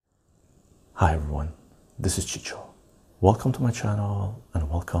Hi everyone, this is Chicho. Welcome to my channel and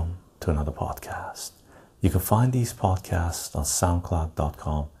welcome to another podcast. You can find these podcasts on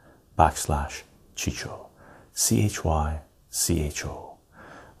soundcloud.com/Chicho, CHYCHO.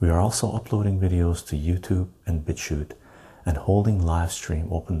 We are also uploading videos to YouTube and BitChute and holding live stream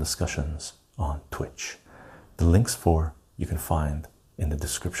open discussions on Twitch. The links for you can find in the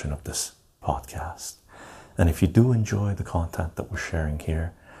description of this podcast. And if you do enjoy the content that we're sharing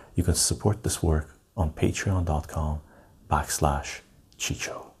here, you can support this work on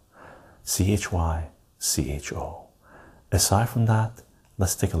patreon.com/Chicho, CHYCHO. Aside from that,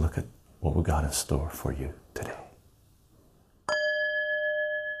 let's take a look at what we got in store for you today.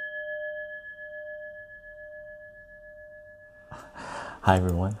 Hi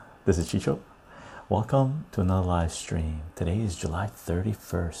everyone, this is Chicho. Welcome to another live stream. Today is July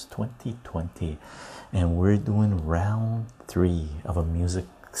 31st, 2020, and we're doing round 3 of a music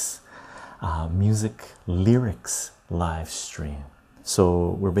lyrics live stream. So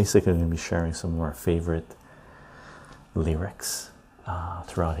we're basically going to be sharing some of our favorite lyrics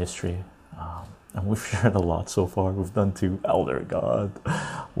throughout history, and we've shared a lot so far. We've done to Elder God.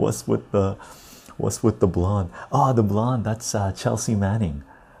 What's with the blonde? Oh, the blonde, that's Chelsea Manning.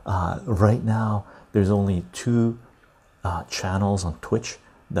 Right now there's only 2 channels on Twitch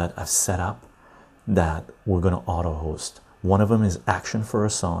that I've set up that we're going to auto host. One of them is Action for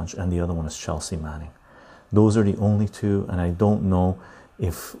Assange and the other one is Chelsea Manning. Those are the only 2, and I don't know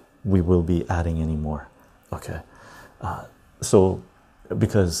if we will be adding any more. Okay, so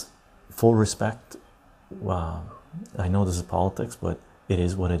because full respect, I know this is politics, but it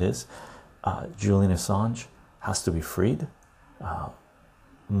is what it is. Julian Assange has to be freed.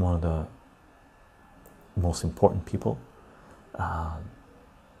 One of the most important people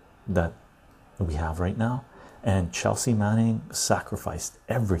that we have right now, and Chelsea Manning sacrificed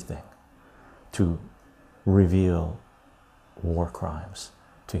everything to reveal war crimes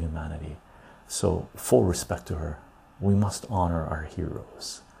to humanity. So full respect to her. We must honor our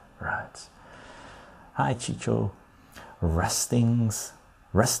heroes, right? Hi Chicho. Resting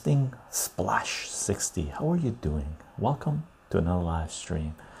Splash 60. How are you doing? Welcome to another live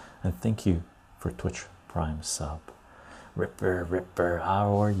stream, and thank you for Twitch Prime sub. Ripper,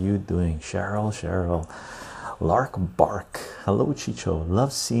 how are you doing? Cheryl, Lark Bark, hello Chicho,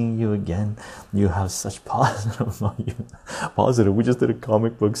 love seeing you again. You have such positive. We just did a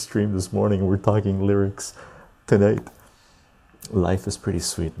comic book stream this morning. We're talking lyrics tonight. Life is pretty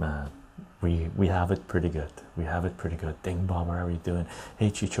sweet, man. We have it pretty good. Ding Bobber, how are you doing? Hey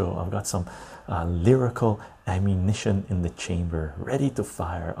Chicho, I've got some lyrical ammunition in the chamber, ready to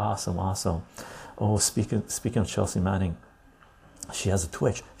fire. Awesome. Oh, speaking of Chelsea Manning, she has a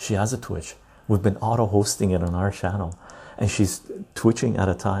Twitch. We've been auto hosting it on our channel, and she's twitching at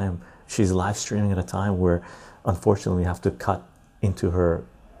a time, she's live streaming at a time where unfortunately we have to cut into her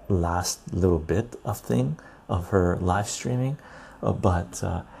last little bit of her live streaming, but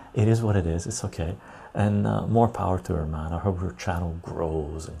it is what it is. It's okay, and more power to her, man. I hope her channel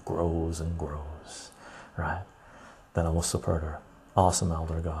grows and grows and grows, right? Then I will support her. Awesome,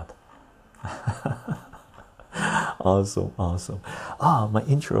 Elder God. Awesome. My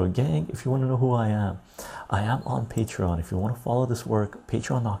intro, gang. If you want to know who I am on Patreon. If you want to follow this work,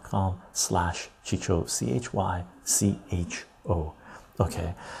 patreon.com/Chicho, CHYCHO.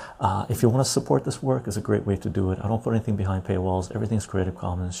 Okay, if you want to support this work, is a great way to do it. I don't put anything behind paywalls. Everything's Creative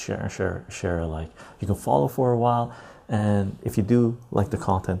Commons. Share alike. You can follow for a while, and if you do like the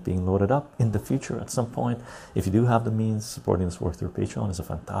content being loaded up in the future at some point, if you do have the means, supporting this work through Patreon is a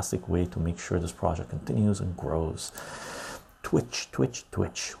fantastic way to make sure this project continues and grows. Twitch.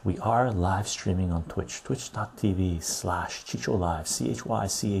 We are live streaming on Twitch, twitch.tv/ChichoLive,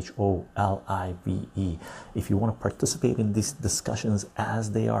 CHYCHOLIVE. If you want to participate in these discussions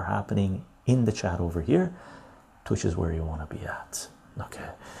as they are happening in the chat over here, Twitch is where you want to be at.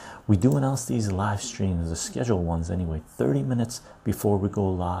 Okay, we do announce these live streams, the scheduled ones anyway, 30 minutes before we go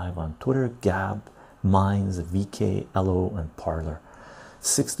live on Twitter, Gab, Minds, VK, LO, and Parler.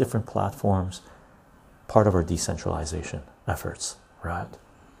 6 different platforms, part of our decentralization efforts, right?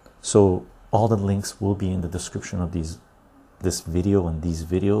 So all the links will be in the description of this video and these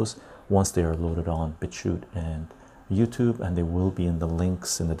videos once they are loaded on BitChute and YouTube, and they will be in the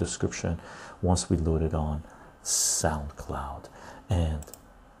links in the description once we load it on SoundCloud. And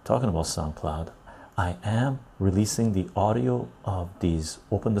talking about SoundCloud, I am releasing the audio of these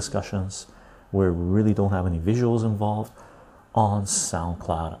open discussions where we really don't have any visuals involved on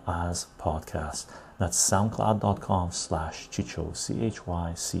SoundCloud as podcasts. That's soundcloud.com/Chicho,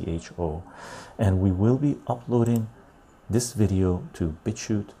 CHYCHO, and we will be uploading this video to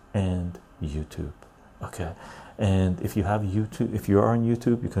BitChute and YouTube. Okay, and if you have YouTube, if you are on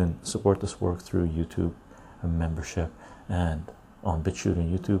YouTube, you can support this work through YouTube membership, and on BitChute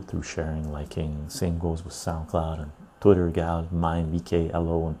and YouTube through sharing, liking. Same goes with SoundCloud and Twitter, Gal, Mine, VK,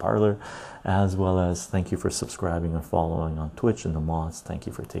 LO, and Parlor, as well as thank you for subscribing and following on Twitch and the mods. Thank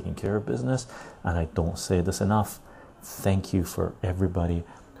you for taking care of business, and I don't say this enough. Thank you for everybody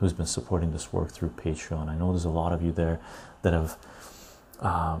who's been supporting this work through Patreon. I know there's a lot of you there that have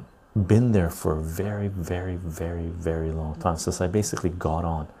been there for a very, very, very, very long time since I basically got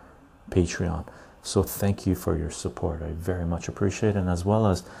on Patreon. So thank you for your support. I very much appreciate it, and as well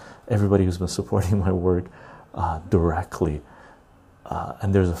as everybody who's been supporting my work directly.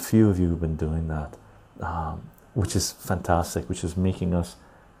 And there's a few of you who've been doing that, which is fantastic, which is making us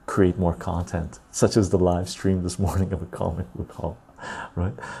create more content, such as the live stream this morning of a comic book haul.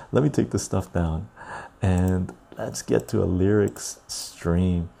 Right? Let me take this stuff down and let's get to a lyrics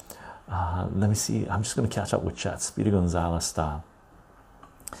stream. Let me see. I'm just going to catch up with chat, Speedy Gonzalez style.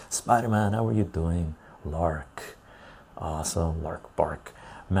 Spider-Man, how are you doing? Lark, awesome. Lark bark,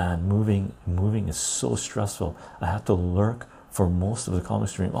 man. Moving is so stressful. I have to lurk for most of the comic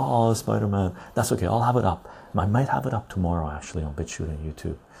stream. Oh, Spider-Man, that's okay. I'll have it up. I might have it up tomorrow actually on BitChute and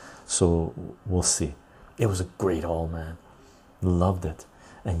YouTube. So we'll see. It was a great haul, man. Loved it.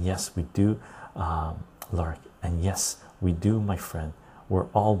 And yes, we do, Lark. And yes, we do, my friend. We're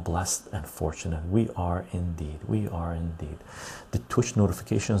all blessed and fortunate. We are indeed. We are indeed. The Twitch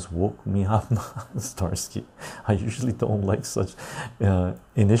notifications woke me up, Starsky. I usually don't like such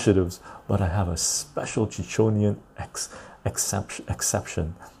initiatives, but I have a special Chichonian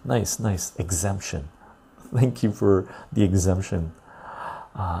exception. Nice exemption. Thank you for the exemption,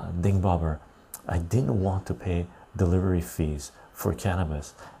 Dingbobber. I didn't want to pay delivery fees for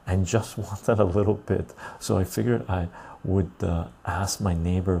cannabis and just wanted a little bit, so I figured I would ask my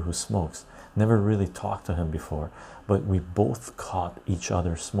neighbor who smokes. Never really talked to him before, but we both caught each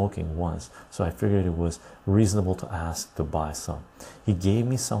other smoking once, so I figured it was reasonable to ask to buy some. He gave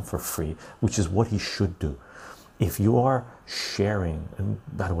me some for free, which is what he should do. If you are sharing, and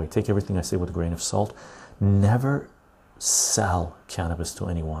by the way, take everything I say with a grain of salt, never sell cannabis to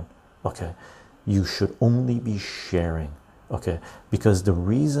anyone. Okay, you should only be sharing. Okay, because the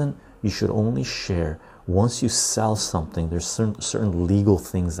reason you should only share, once you sell something, there's certain legal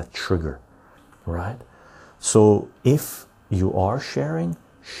things that trigger, right? So if you are sharing,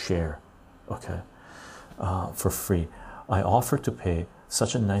 share. Okay, for free. I offer to pay.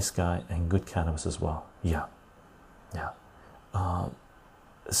 Such a nice guy and good cannabis as well. Yeah.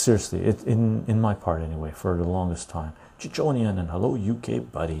 Seriously, it in my part anyway, for the longest time. Chichonian and hello UK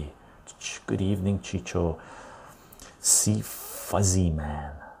buddy. Good evening, Chicho. See Fuzzy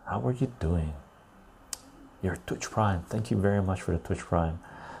Man, how are you doing? Your Twitch Prime, thank you very much for the Twitch Prime.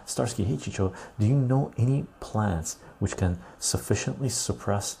 Starsky, hey Chicho, do you know any plants which can sufficiently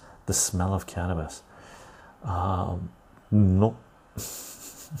suppress the smell of cannabis? Nope.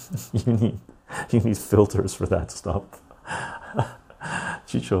 you need filters for that stuff.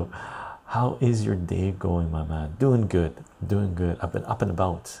 Chicho, how is your day going, my man? Doing good. I've been up and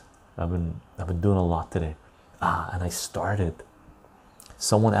about. I've been doing a lot today. And I started.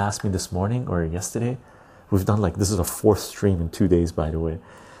 Someone asked me this morning or yesterday. We've done like, this is a 4th stream in 2 days, by the way.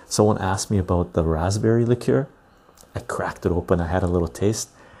 Someone asked me about the raspberry liqueur. I cracked it open. I had a little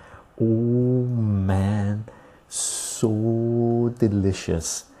taste. Oh man, so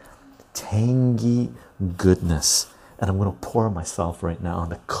delicious, tangy goodness. And I'm going to pour myself right now,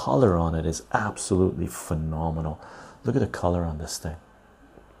 and the color on it is absolutely phenomenal. Look at the color on this thing,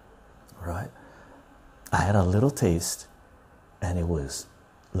 right? I had a little taste and it was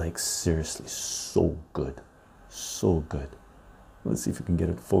like seriously so good. Let's see if we can get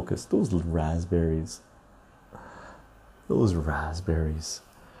it focused. Those raspberries.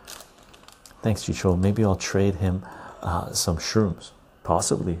 Thanks, Chicho. Maybe I'll trade him some shrooms.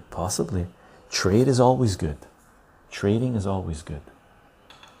 Possibly. Trade is always good. Trading is always good.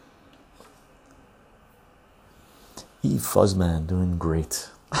 Fuzzman doing great.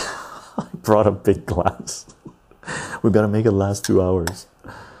 I brought a big glass. We gotta make it last 2 hours.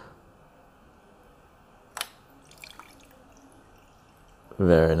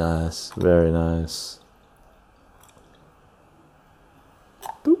 Very nice.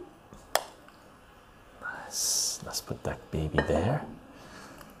 Boop. Nice. Let's put that baby there.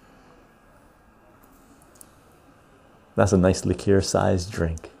 That's a nice liqueur-sized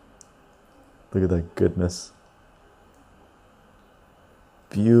drink. Look at that goodness.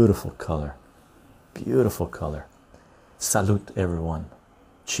 Beautiful color. Salute, everyone.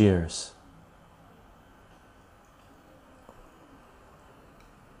 Cheers.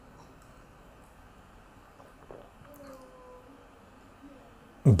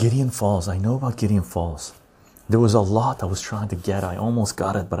 Gideon Falls. I know about Gideon Falls. There was a lot I was trying to get. I almost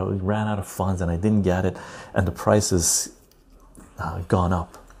got it, but I ran out of funds and I didn't get it, and the price has gone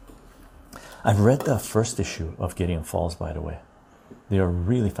up. I've read the first issue of Gideon Falls, by the way. They are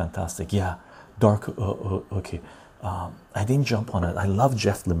really fantastic. Yeah, dark. Okay, I didn't jump on it. I love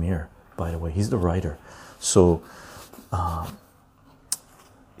Jeff Lemire, by the way. He's the writer, so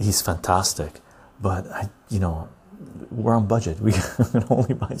he's fantastic. But we're on budget. We can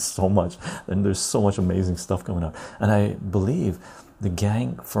only buy so much, and there's so much amazing stuff coming out. And I believe the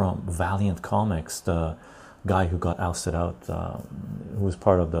gang from Valiant Comics, the guy who got ousted out, who was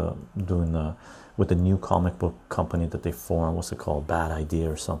part of with the new comic book company that they formed, what's it called, Bad Idea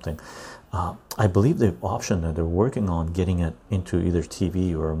or something. I believe they've optioned it. They're working on getting it into either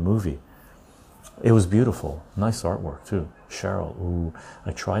TV or a movie. It was beautiful, nice artwork too. Cheryl, ooh,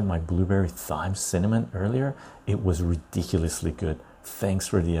 I tried my blueberry thyme cinnamon earlier. It was ridiculously good. Thanks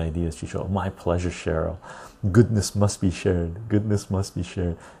for the ideas, Chicho. My pleasure, Cheryl. Goodness must be shared. Goodness must be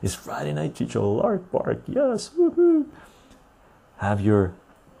shared. It's Friday night, Chicho. Lark bark. Yes. Woohoo. Have your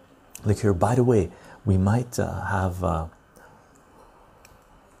liqueur. By the way, we might have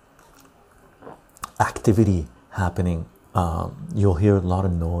activity happening. You'll hear a lot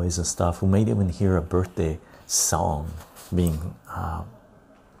of noise and stuff. We might even hear a birthday song being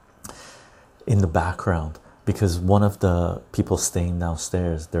in the background, because one of the people staying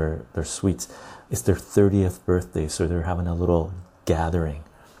downstairs, their suites, it's their 30th birthday, so they're having a little gathering,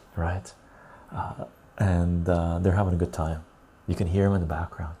 right? And they're having a good time. You can hear them in the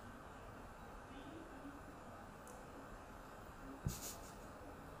background.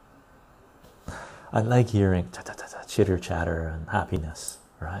 I like hearing chitter chatter and happiness,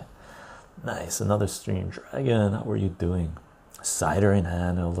 right? Nice, another stream. Dragon, how are you doing? Cider in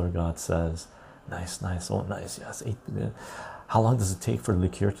hand, Elder God says. Nice, nice, oh nice, yes. How long does it take for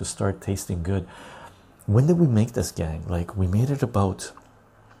liqueur to start tasting good? When did we make this, gang? Like, we made it about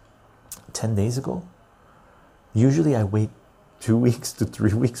 10 days ago. Usually I wait 2 weeks to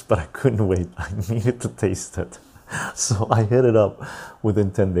 3 weeks, but I couldn't wait. I needed to taste it. So I hit it up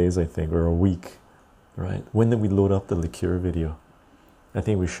within 10 days, I think, or a week, right? When did we load up the liqueur video? I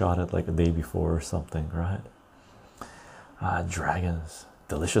think we shot it like a day before or something, right? Dragons,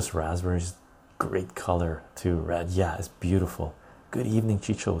 delicious raspberries, great color too, red. Yeah, it's beautiful. Good evening,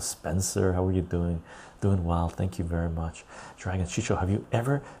 Chicho. Spencer, how are you doing? Doing well, thank you very much. Dragon, Chicho, have you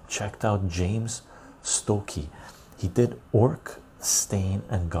ever checked out James Stokey? He did Orc, Stain,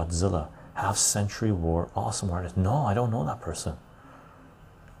 and Godzilla. Half Century War, awesome artist. No, I don't know that person.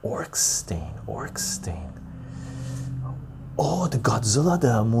 Orc Stain. Oh, the Godzilla,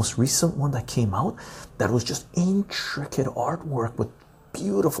 the most recent one that came out, that was just intricate artwork with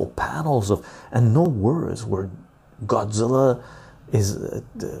beautiful panels and no words, where Godzilla is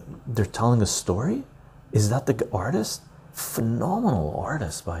they're telling a story. Is that the artist? Phenomenal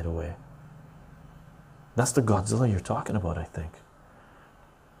artist, by the way. That's the Godzilla you're talking about, I think.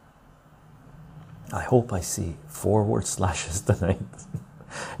 I hope I see forward slashes tonight.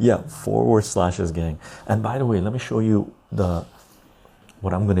 Yeah, forward slashes, gang. And by the way, let me show you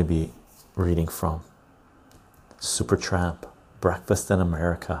what I'm going to be reading from. Supertramp, Breakfast in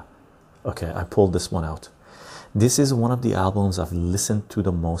America. Okay, I pulled this one out. This is one of the albums I've listened to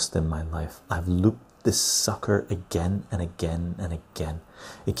the most in my life. I've looped this sucker again and again and again.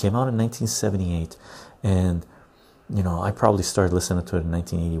 It came out in 1978, and I probably started listening to it in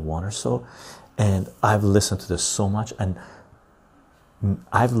 1981 or so, and I've listened to this so much, and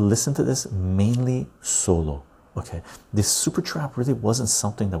I've listened to this mainly solo. Okay, this Supertramp really wasn't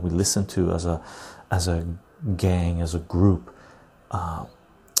something that we listened to as a gang, as a group,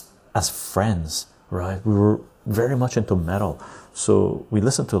 as friends, right? We were very much into metal, so we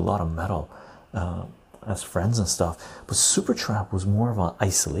listened to a lot of metal as friends and stuff. But Supertramp was more of an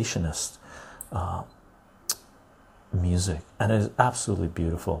isolationist music, and it is absolutely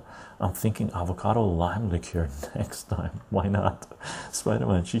beautiful. I'm thinking avocado lime liqueur next time. Why not?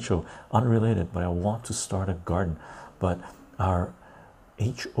 Spider-Man, Chicho, unrelated, but I want to start a garden, but our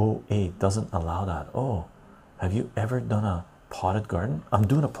HOA doesn't allow that. Oh, have you ever done a potted garden? I'm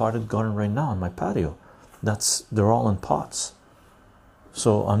doing a potted garden right now on my patio. They're all in pots,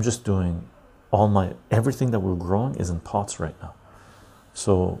 so I'm just doing everything that we're growing is in pots right now.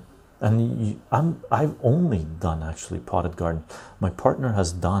 So, and I've only done actually potted garden. My partner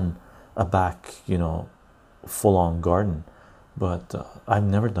has done a back, full-on garden, but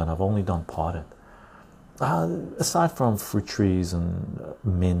I've only done potted. Aside from fruit trees and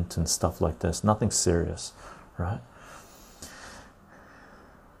mint and stuff like this, nothing serious, right?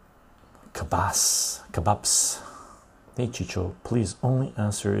 Kebabs. Hey Chicho, please only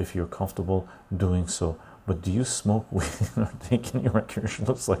answer if you're comfortable doing so. But do you smoke weed or take any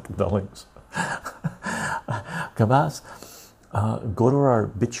recreational looks like dullings? Kabas, go to our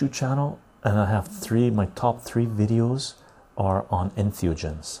BitChute channel, and I have my top three videos are on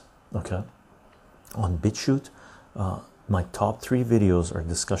entheogens. Okay, on BitChute, my top three videos are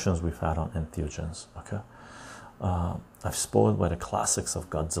discussions we've had on entheogens. Okay, I've spoiled by the classics of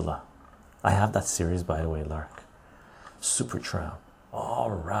Godzilla. I have that series, by the way, Lark. Supertramp.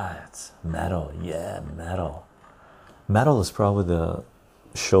 All right, metal. Yeah, metal. Metal is probably the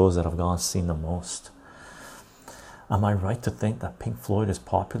shows that I've gone seen the most. Am I right to think that Pink Floyd is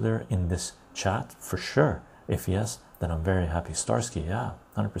popular in this chat? For sure. If yes, then I'm very happy. Starsky, yeah,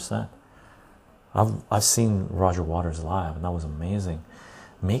 100%. I've seen Roger Waters live, and that was amazing.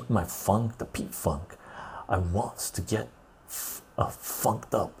 Make my funk the Pete Funk. I wants to get a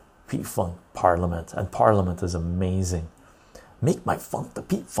funked up Pete Funk Parliament, and Parliament is amazing. Make my funk the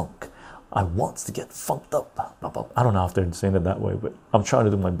Pete Funk. I wants to get funked up. I don't know if they're saying it that way, but I'm trying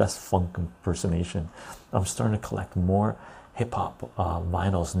to do my best funk impersonation. I'm starting to collect more hip-hop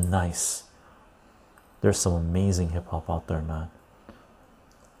vinyls. Nice. There's some amazing hip-hop out there, man.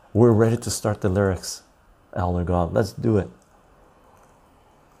 We're ready to start the lyrics, Elder God. Let's do it.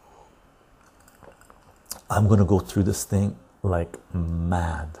 I'm gonna go through this thing like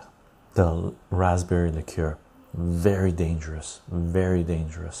mad. The raspberry liqueur, very dangerous, very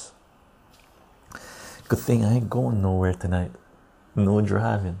dangerous. Good thing I ain't going nowhere tonight. No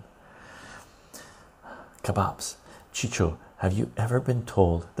driving. Kebabs. Chicho, have you ever been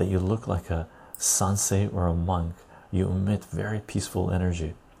told that you look like a sensei or a monk? You emit very peaceful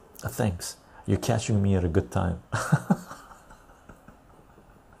energy. Thanks. You're catching me at a good time.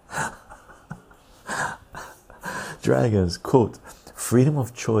 Dragons, quote, freedom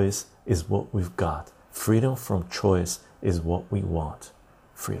of choice is what we've got. Freedom from choice is what we want.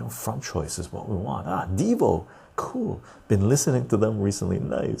 Freedom from choice is what we want. Ah, Devo, cool. Been listening to them recently.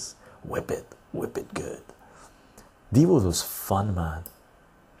 Nice. Whip it good. Devo was fun, man.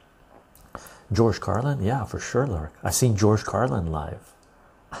 George Carlin, yeah, for sure, Lark. I've seen George Carlin live.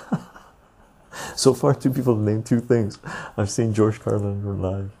 So far, two people named two things. I've seen George Carlin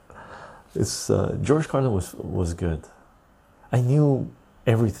live. It's George Carlin was good. I knew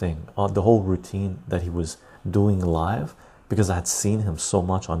everything on the whole routine that he was doing live because I had seen him so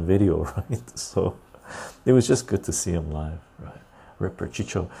much on video, right? So it was just good to see him live, right? Ripper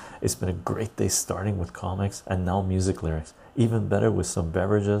Chicho, it's been a great day starting with comics and now music lyrics. Even better with some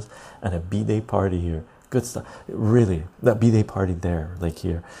beverages and a B-Day party here. Good stuff. Really, that B-Day party there, like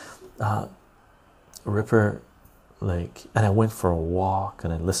here. Ripper, like, and I went for a walk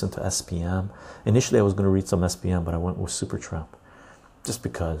and I listened to SPM. Initially, I was going to read some SPM, but I went with Supertramp just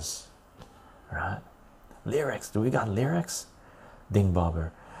because, right? Lyrics, do we got lyrics? Ding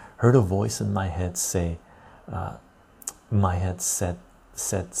Bobber, heard a voice in my head say,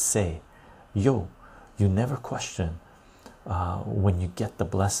 say, yo, you never question when you get the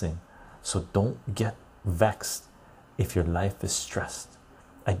blessing, so don't get vexed if your life is stressed.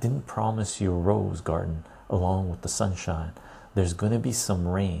 I didn't promise you a rose garden along with the sunshine. There's gonna be some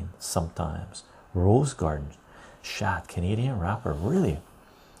rain sometimes. Rose garden. Shad, Canadian rapper, really?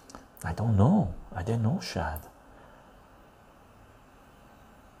 I don't know. I didn't know Shad.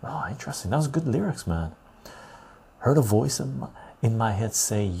 Oh, interesting. That was good lyrics, man. Heard a voice in my head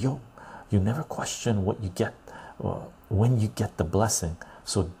say, yo, you never question what you get when you get the blessing,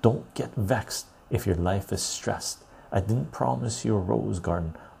 so don't get vexed if your life is stressed. I didn't promise you a rose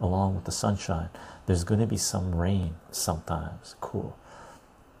garden along with the sunshine. There's going to be some rain sometimes. Cool.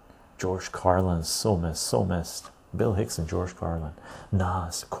 George Carlin, so missed. Bill Hicks and George Carlin.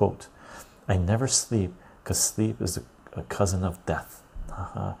 Nas, quote, I never sleep because sleep is a cousin of death.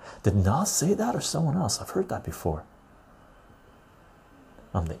 Did Nas say that or someone else? I've heard that before.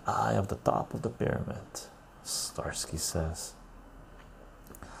 I'm the eye of the top of the pyramid, Starsky says.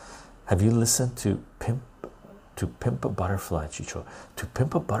 Have you listened to Pimp a Butterfly, Chicho? To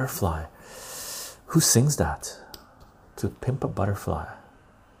Pimp a Butterfly. Who sings that? To Pimp a Butterfly.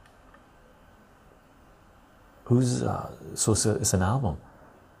 Who's so it's an album.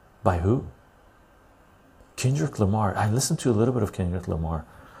 By who? Kendrick Lamar. I listened to a little bit of Kendrick Lamar.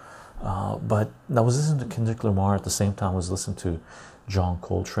 But I was listening to Kendrick Lamar at the same time I was listening to John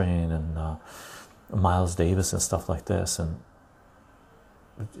Coltrane and Miles Davis and stuff like this, and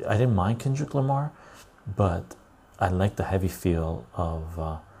I didn't mind Kendrick Lamar, but I like the heavy feel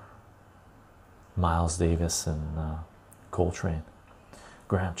of Miles Davis and Coltrane.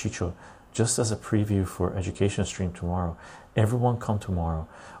 Graham Chicho, just as a preview for education stream tomorrow. Everyone come tomorrow.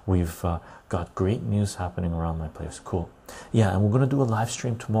 We've got great news happening around my place. Cool. Yeah, and we're going to do a live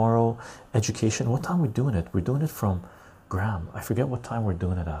stream tomorrow. Education. What time are we doing it? We're doing it from Graham. I forget what time we're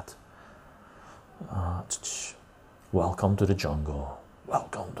doing it at. Welcome to the jungle.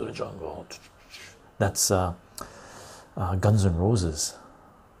 Welcome to the jungle. That's Guns N' Roses.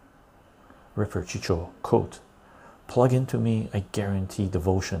 Ripper Chicho quote. Plug into me, I guarantee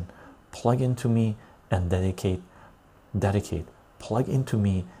devotion. Plug into me and dedicate. Plug into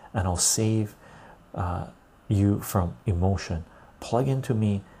me and I'll save you from emotion. Plug into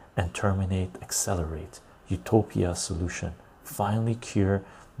me and terminate, accelerate. Utopia solution. Finally cure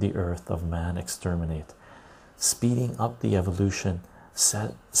the earth of man, exterminate. Speeding up the evolution.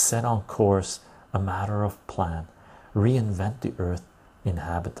 Set on course, a matter of plan. Reinvent the earth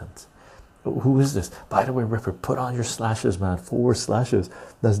inhabitant. Who is this? By the way, Ripper, put on your slashes, man. 4 slashes.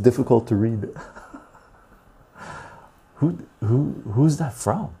 That's difficult to read. Who's that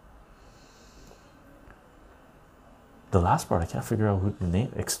from? The last part I can't figure out who the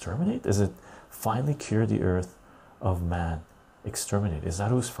name. Exterminate? Is it finally cure the earth of man? Exterminate. Is that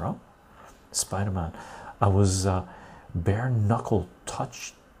who's from? Spider-Man. I was bare knuckle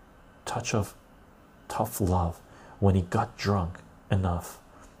touch of tough love when he got drunk enough.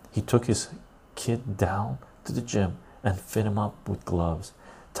 He took his kid down to the gym and fit him up with gloves,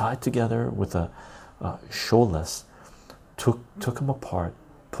 tied together with a shoeless. Took him apart,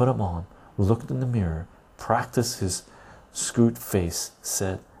 put him on, looked in the mirror, practiced his screwed face,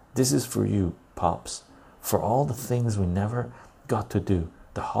 said, "This is for you, Pops, for all the things we never got to do.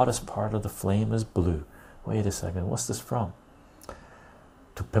 The hottest part of the flame is blue." Wait a second, what's this from?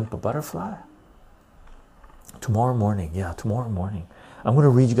 To Pimp a Butterfly? Tomorrow morning, yeah, tomorrow morning. I'm going to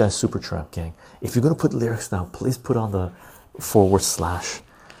read you guys Supertramp, gang. If you're going to put lyrics down, please put on the /.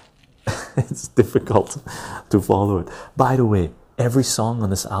 It's difficult to follow it. By the way, every song on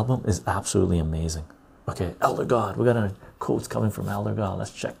this album is absolutely amazing. Okay, Elder God, we got a quotes coming from Elder God.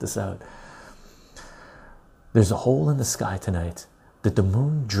 Let's check this out. There's a hole in the sky tonight. Did the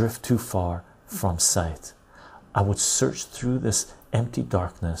moon drift too far from sight? I would search through this empty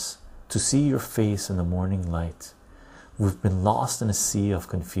darkness to see your face in the morning light. We've been lost in a sea of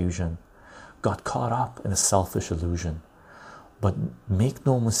confusion, got caught up in a selfish illusion. But make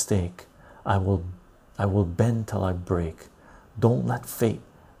no mistake, I will bend till I break. Don't let fate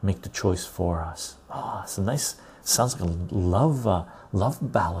make the choice for us. Ah, it's a nice, sounds like a love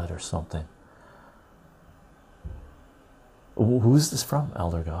ballad or something. Who's this from,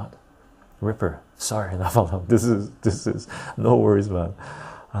 Elder God? Ripper. Sorry, this is no worries, man.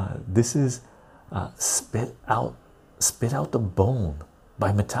 This is Spit Out the Bone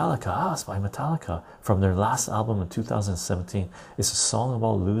by Metallica. Ah, it's by Metallica from their last album in 2017. It's a song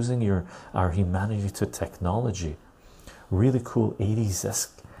about losing our humanity to technology. Really cool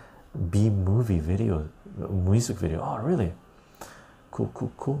 80s-esque B-movie video, music video. Oh, really?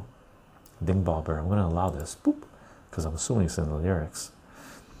 Cool. Ding Bobber. I'm gonna allow this. Boop, because I'm assuming it's in the lyrics.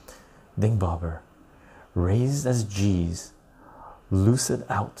 Ding Bobber. Raised as G's, loose it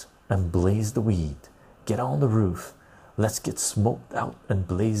out and blaze the weed. Get on the roof. Let's get smoked out and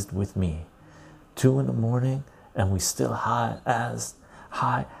blazed with me. 2 in the morning and we still high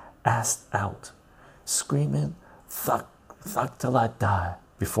assed out, screaming thug till I die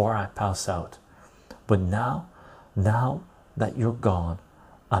before I pass out. But now that you're gone,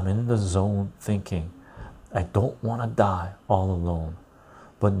 I'm in the zone thinking I don't want to die all alone.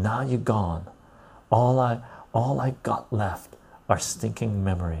 But now you're gone, all I got left are stinking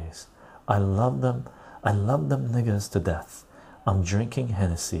memories. I love them niggas to death. I'm drinking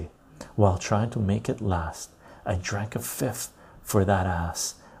Hennessy while trying to make it last. I drank a 5th for that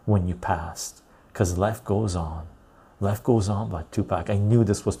ass when you passed. Cause life goes on. Life Goes On by Tupac. I knew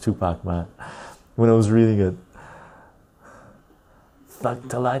this was Tupac, man, when I was reading it. Thug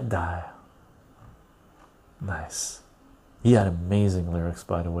till I die. Nice. He had amazing lyrics,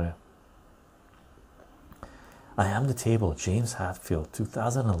 by the way. I Am the Table, James Hetfield,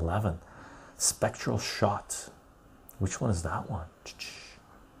 2011. Spectral Shot. Which one is that one?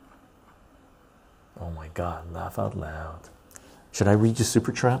 Oh my god, laugh out loud. Should I read you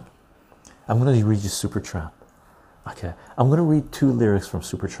Supertramp? I'm going to read you Supertramp. Okay, I'm going to read 2 lyrics from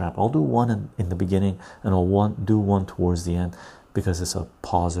Supertramp. I'll do one in the beginning and I'll do one towards the end because it's a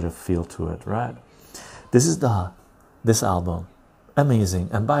positive feel to it, right? This is this album. Amazing.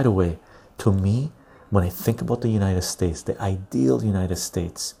 And by the way, to me, when I think about the United States, the ideal United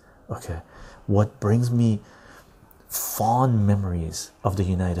States, okay, what brings me fond memories of the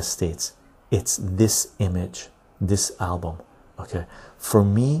United States, it's this image, this album. Okay, for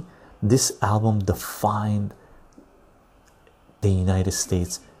me, This album defined the United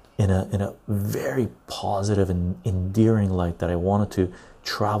States in a very positive and endearing light that I wanted to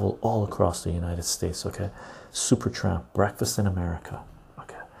travel all across the United States. Okay, Supertramp, Breakfast in America.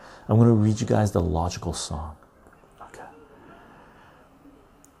 Okay, I'm going to read you guys the logical song. Okay,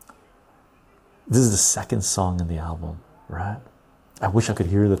 this is the second song in the album, right? I wish I could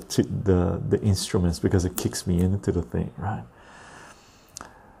hear the instruments because it kicks me into the thing, right?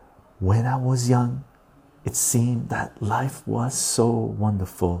 When I was young, it seemed that life was so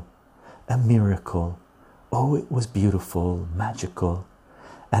wonderful, a miracle. Oh, it was beautiful, magical,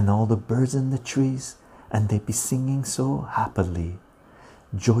 and all the birds in the trees, and they'd be singing so happily,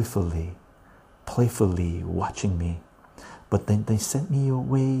 joyfully, playfully, watching me. But then they sent me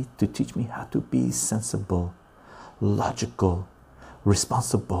away to teach me how to be sensible, logical,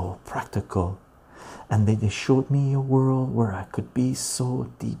 responsible, practical, and they showed me a world where I could be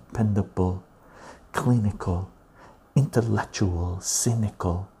so dependable, clinical, intellectual,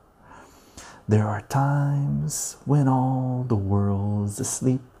 cynical. There are times when all the world's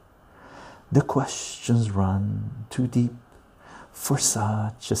asleep, the questions run too deep for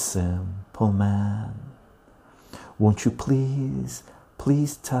such a simple man. Won't you please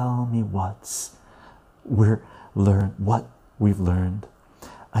tell me what we've learned?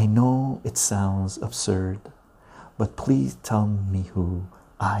 I know it sounds absurd, but please tell me who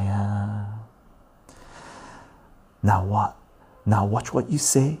I am. Now what? Now watch what you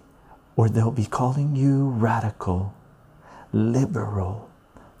say, or they'll be calling you radical, liberal,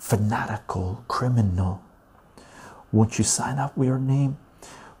 fanatical, criminal. Won't you sign up with your name?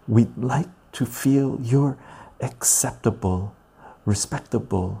 We'd like to feel you're acceptable,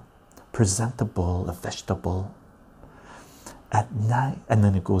 respectable, presentable, a vegetable. At night, and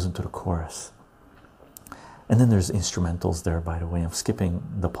then it goes into the chorus. And then there's instrumentals there, by the way. I'm skipping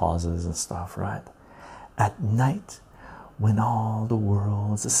the pauses and stuff, right? At night, when all the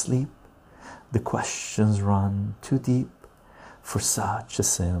world's asleep, the questions run too deep for such a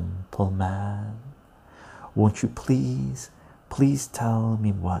simple man. Won't you please tell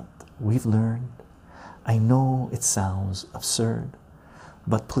me what we've learned? I know it sounds absurd,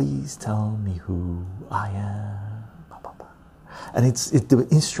 but please tell me who I am. And the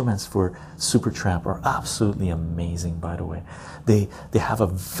instruments for Supertramp are absolutely amazing, by the way. They have a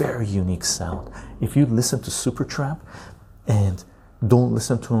very unique sound. If you listen to Supertramp and don't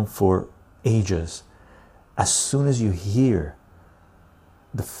listen to them for ages, as soon as you hear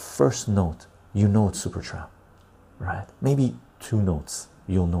the first note, you know it's Supertramp, right? Maybe 2 notes,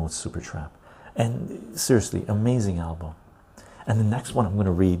 you'll know it's Supertramp. And seriously, amazing album. And the next one I'm going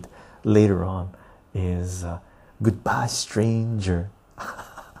to read later on is Goodbye Stranger.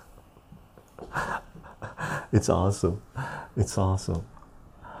 It's awesome. It's awesome.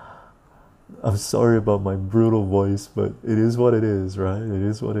 I'm sorry about my brutal voice, but it is what it is, right? It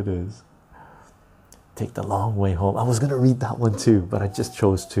is what it is. Take the Long Way Home. I was going to read that one too, but I just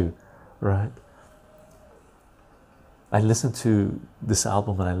chose to, right? I listened to this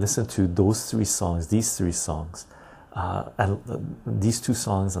album and I listened to those 3 songs, these 3 songs, these 2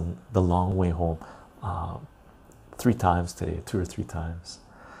 songs and The Long Way Home 3 times today, 2 or 3 times.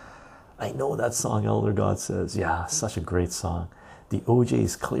 I know that song, Elder God Says. Yeah, such a great song. The OJ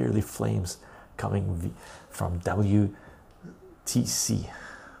is clearly flames coming from WTC.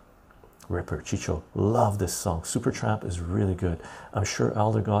 Ripper, Chicho, love this song. Supertramp is really good. I'm sure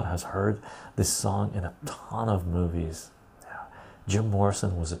Elder God has heard this song in a ton of movies. Yeah. Jim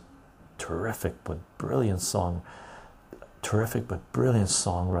Morrison was a terrific but brilliant songwriter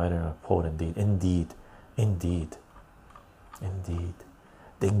and a poet indeed.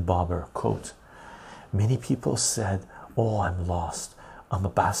 Ding Bobber, quote, many people said, oh, I'm lost, I'm a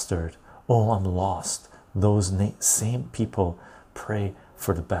bastard, oh, I'm lost. Those same people pray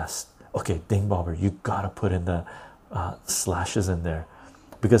for the best. Okay, Ding Bobber, you gotta put in the slashes in there,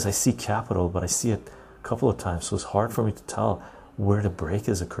 because I see capital, but I see it a couple of times, so it's hard for me to tell where the break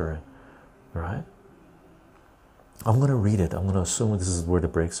is occurring, right? I'm going to read it. I'm going to assume this is where the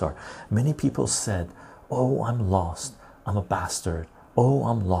breaks are. Many people said, oh, I'm lost, I'm a bastard, oh,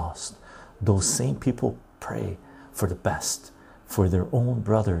 I'm lost. Those same people pray for the best for their own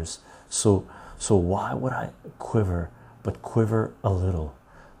brothers. So why would I quiver, but quiver a little,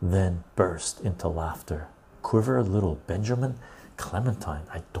 then burst into laughter? Quiver a little. Benjamin Clementine.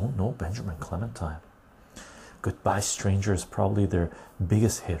 I don't know Benjamin Clementine. Goodbye Stranger is probably their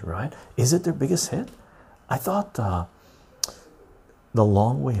biggest hit, right? Is it their biggest hit? I thought The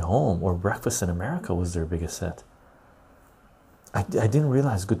Long Way Home or Breakfast in America was their biggest hit. I didn't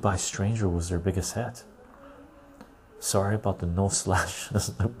realize Goodbye Stranger was their biggest hit. Sorry about the no slashes,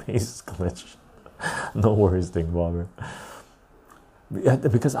 the pace glitch. No worries, Ding Bobber. Yeah,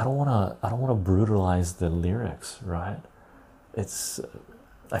 because I don't wanna brutalize the lyrics, right? It's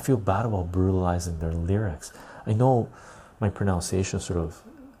I feel bad about brutalizing their lyrics. I know my pronunciation sort of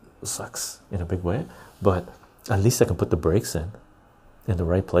sucks in a big way, but at least I can put the breaks in the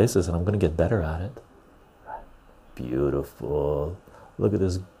right places, and I'm gonna get better at it. Beautiful. Look at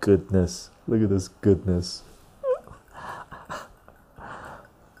this goodness. Look at this goodness.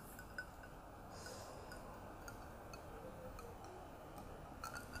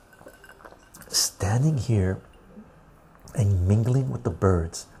 Standing here and mingling with the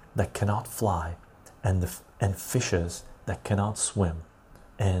birds that cannot fly, and fishes that cannot swim,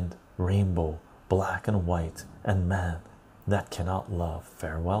 and rainbow, black and white, and man that cannot love.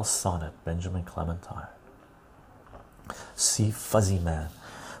 Farewell sonnet, Benjamin Clementine. See, fuzzy man,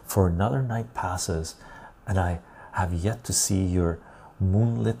 for another night passes, and I have yet to see your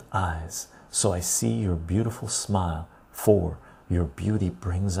moonlit eyes. So I see your beautiful smile, for your beauty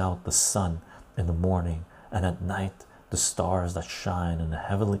brings out the sun in the morning, and at night the stars that shine in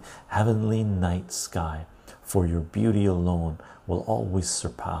the heavenly night sky. For your beauty alone will always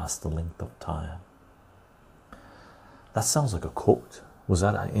surpass the length of time. That sounds like a quote. Was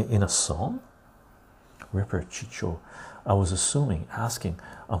that in a song? Ripper Chicho. I was assuming, asking.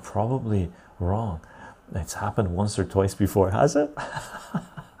 I'm probably wrong. It's happened once or twice before, has it?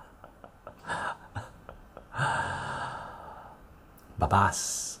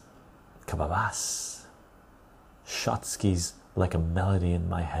 Babas, kababas. Shot skis like a melody in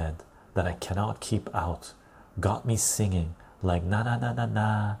my head that I cannot keep out. Got me singing like na na na na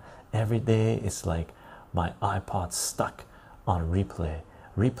na. Every day it's like my iPod stuck on replay.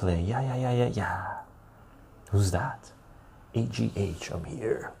 Replay, yeah, yeah, yeah, yeah, yeah. Who's that? AGH, I'm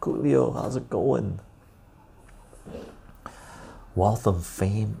here. Coolio, how's it going? Wealth and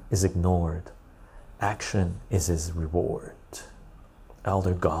fame is ignored. Action is his reward.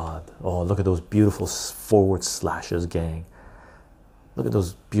 Elder God. Oh, look at those beautiful forward slashes, gang. Look at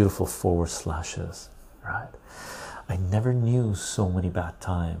those beautiful forward slashes, right? I never knew so many bad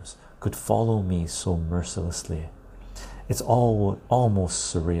times could follow me so mercilessly. It's all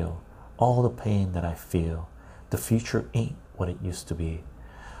almost surreal. All the pain that I feel. The future ain't what it used to be.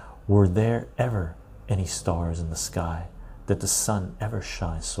 Were there ever any stars in the sky? Did the sun ever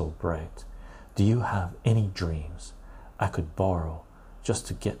shine so bright? Do you have any dreams I could borrow just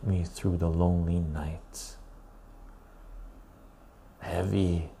to get me through the lonely night?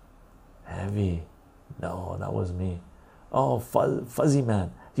 Heavy, heavy. No, that was me. Oh, fuzzy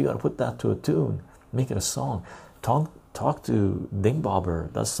man, you gotta put that to a tune, make it a song. Talk to Ding Bobber,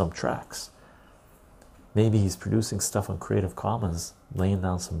 does some tracks. Maybe he's producing stuff on Creative Commons, laying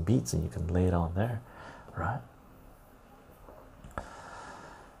down some beats, and you can lay it on there, right?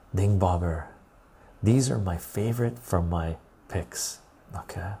 Ding Bobber. These are my favorite from my picks.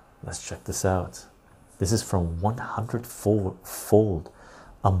 Okay, let's check this out. This is from 100 Fold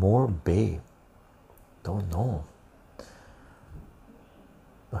Amor Babe. Don't know.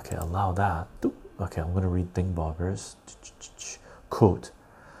 Okay, allow that. Okay, I'm gonna read Ding Bobbers. Quote: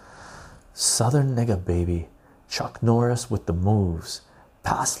 Southern nigga baby, Chuck Norris with the moves,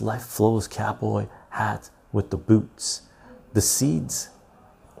 past life flows cowboy hat with the boots, the seeds.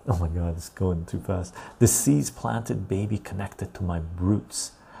 Oh my god, it's going too fast. The seeds planted baby connected to my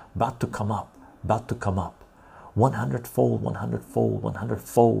roots, about to come up, about to come up. 100 fold, 100 fold, 100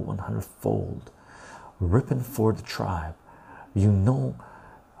 fold, 100 fold. Ripping for the tribe. You know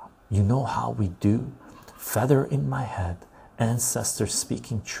how we do. Feather in my head, ancestors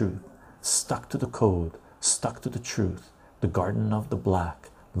speaking truth. Stuck to the code, stuck to the truth. The garden of the black,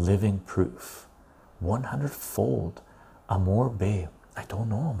 living proof. 100 fold. Amor Babe. I don't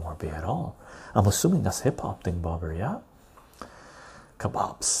know Amor Babe at all. I'm assuming that's hip hop, Ding Bobber, yeah?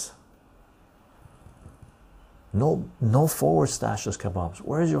 Kebabs. No forward slashes kebabs.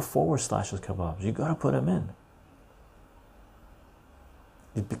 Where's your forward slashes kebabs? You gotta put them in.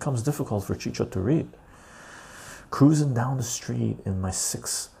 It becomes difficult for Chicho to read. Cruising down the street in my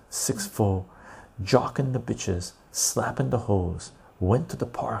six foe, jocking the bitches, slapping the hoes. Went to the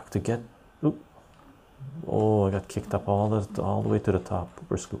park to get. Oop. Oh, I got kicked up all the way to the top.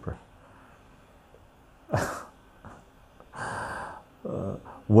 Pooper scooper.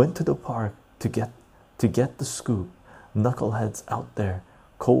 Went to the park to get the scoop. Knuckleheads out there,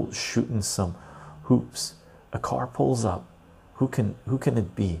 cold shooting some hoops. A car pulls up. Who can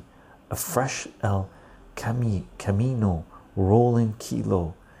it be? A fresh El Camino rolling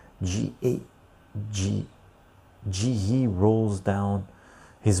kilo. G8 G he rolls down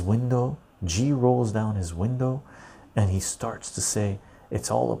his window. G rolls down his window and he starts to say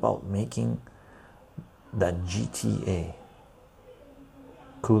it's all about making that GTA.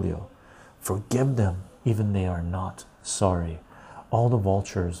 Coolio, forgive them, even they are not sorry. All the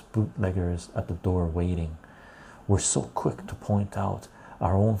vultures, bootleggers at the door waiting. We're so quick to point out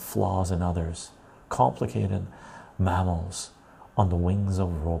our own flaws in others. Complicated mammals on the wings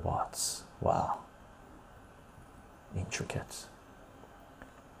of robots. Wow. Intricate.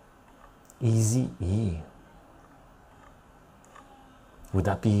 Easy E. Would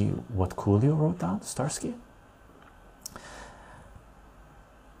that be what Coolio wrote down? Starsky?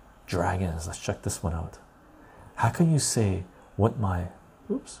 Dragons. Let's check this one out. How can you say what my...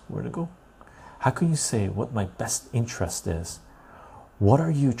 Oops, where'd it go? How can you say what my best interest is? What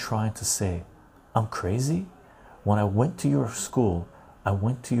are you trying to say? I'm crazy? When I went to your school, I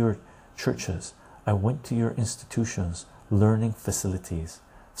went to your churches, I went to your institutions, learning facilities.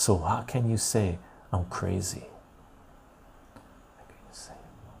 So how can you say I'm crazy? How can you say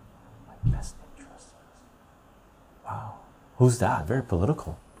my best interest is? Wow. Who's that? Very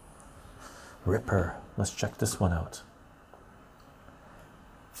political. Ripper. Let's check this one out.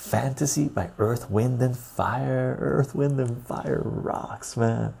 Fantasy by Earth, Wind, and Fire. Earth, Wind, and Fire rocks,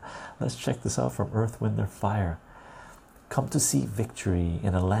 man. Let's check this out from Earth, Wind, and Fire. Come to see victory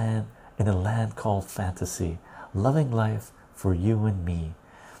in a land called fantasy, loving life for you and me.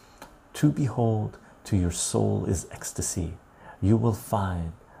 To behold to your soul is ecstasy. You will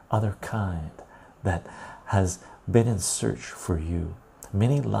find other kind that has been in search for you.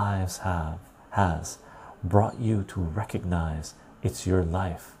 Many lives has brought you to recognize it's your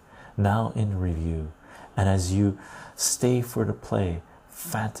life now in review, and as you stay for the play,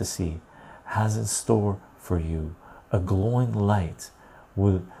 fantasy has in store for you a glowing light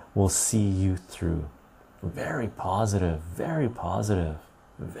will see you through. Very positive, very positive,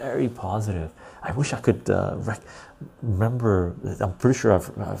 very positive. I wish I could remember. I'm pretty sure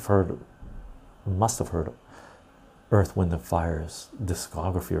I've heard, must have heard Earth, Wind, and Fire's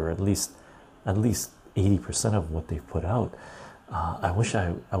discography, or at least 80% of what they've put out. I wish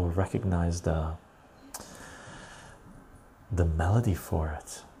I would recognize the melody for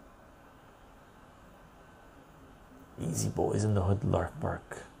it. Easy Boys in the Hood, Lark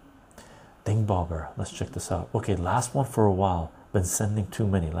Bark. Ding Bobber. Let's check this out. Okay, last one for a while. Been sending too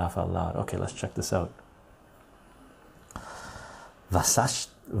many. Laugh out loud. Okay, let's check this out.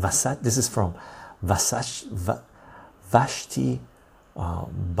 This is from Vashti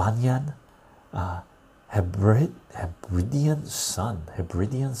Banyan. Hebridean Sun.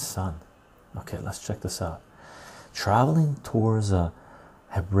 Hebridean Sun. Okay, let's check this out. Traveling towards a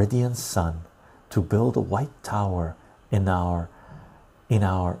Hebridean sun to build a white tower in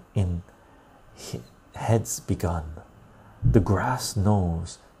heads begun. The grass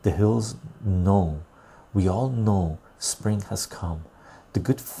knows, the hills know, we all know spring has come. The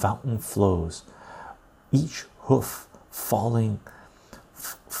good fountain flows. Each hoof fall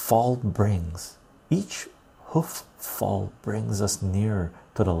brings. Each hoof fall brings us nearer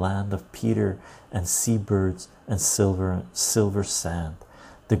to the land of Peter and seabirds and silver sand.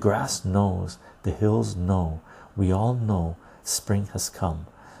 The grass knows, the hills know, we all know spring has come.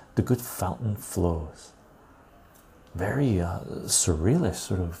 The good fountain flows. Very surrealist,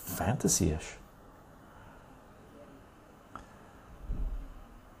 sort of fantasy-ish.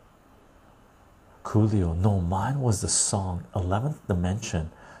 Coolio. No, mine was the song 11th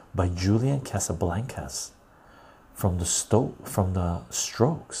Dimension by Julian Casablancas from the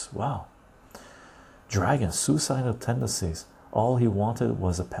Strokes. Wow. Dragon. Suicidal tendencies. All he wanted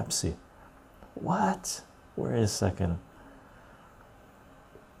was a Pepsi. What? Wait a second.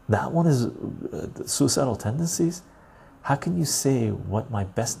 That one is suicidal tendencies. How can you say what my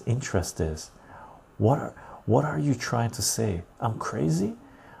best interest is? What are you trying to say? I'm crazy?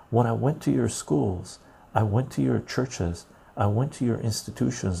 When I went to your schools, I went to your churches, I went to your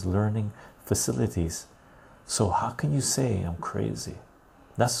institutions, learning facilities. So how can you say I'm crazy?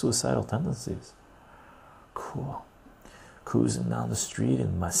 That's suicidal tendencies. Cool. Cruising down the street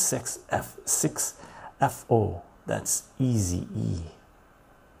in my 6FO. That's Easy E.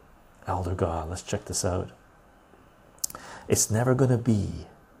 Elder God, let's check this out. It's never gonna be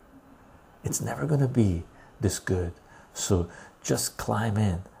this good. So just climb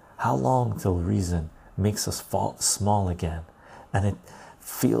in. How long till reason makes us fall small again? And it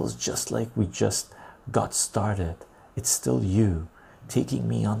feels just like we just got started. It's still you taking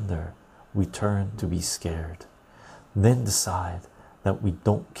me under. We turn to be scared, then decide that we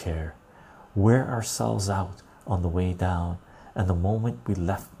don't care. Wear ourselves out on the way down. And the moment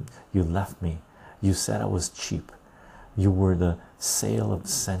you left me, you said I was cheap. You were the sale of the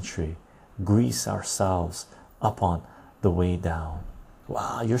century. Grease ourselves up on the way down.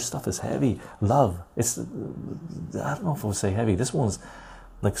 Wow, your stuff is heavy. Love. It's, I don't know if I would say heavy. This one's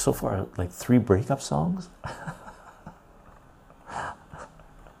like so far like 3 breakup songs.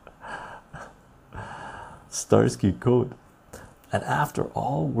 Starsky code. And after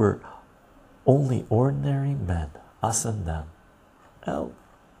all, we're only ordinary men, us and them. Hell,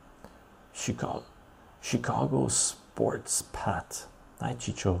 Chicago Sports Pat. Hi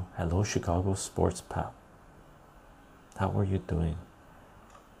Chicho. Hello Chicago Sports Pat. How are you doing?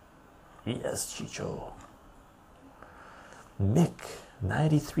 Yes, Chicho. Mick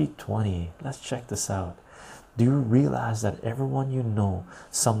 9320. Let's check this out. Do you realize that everyone you know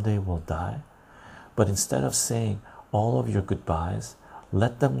someday will die? But instead of saying all of your goodbyes,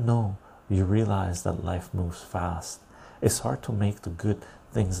 let them know you realize that life moves fast. It's hard to make the good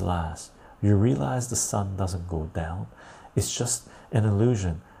things last. You realize the sun doesn't go down. It's just an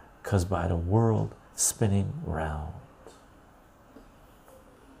illusion caused by the world spinning round.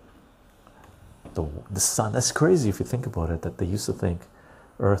 The sun, that's crazy if you think about it, that they used to think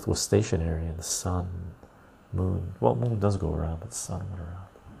Earth was stationary and the sun, moon, well, moon does go around, but the sun went around.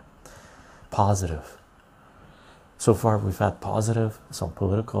 Positive. So far we've had positive, some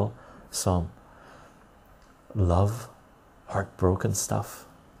political, some love, heartbroken stuff.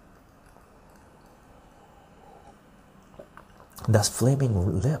 That's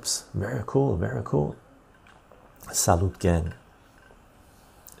Flaming Lips. Very cool, very cool. Salute gang.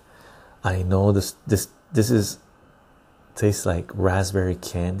 I know this is tastes like raspberry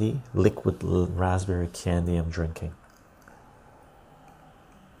candy, liquid raspberry candy I'm drinking.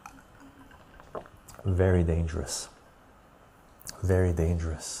 Very dangerous. Very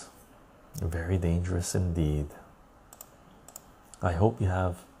dangerous. Very dangerous indeed. I hope you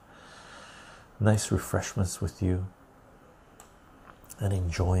have nice refreshments with you and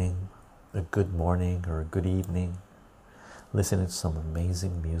enjoying a good morning or a good evening, listening to some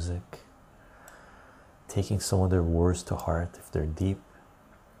amazing music, taking some of their words to heart if they're deep,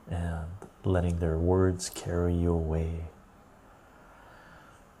 and letting their words carry you away.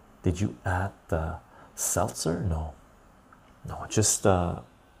 Did you add the seltzer? No, just a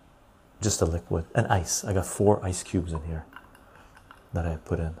liquid and ice. I got 4 ice cubes in here that I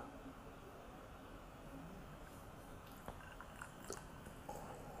put in.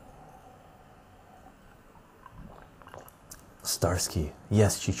 Starsky,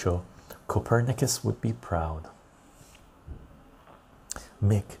 yes, Chicho. Copernicus would be proud.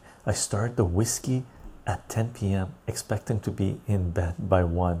 Mick, I started the whiskey at 10 p.m. expecting to be in bed by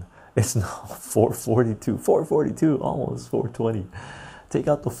 1. It's now 4:42, almost 4:20. Take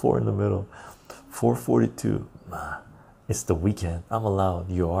out the 4 in the middle. 4:42. It's the weekend. I'm allowed.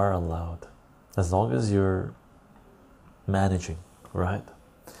 You are allowed, as long as you're managing, right?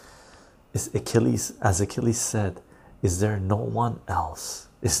 Is Achilles, as Achilles said, is there no one else?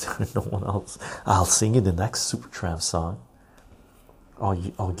 Is there no one else? I'll sing you the next Supertramp song.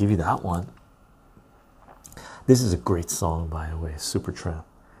 I'll give you that one. This is a great song, by the way, Supertramp.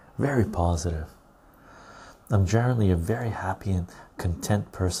 Very positive. I'm generally a very happy and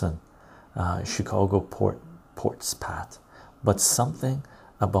content person. Chicago ports Pat, but something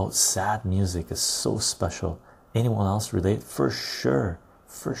about sad music is so special. Anyone else relate? For sure,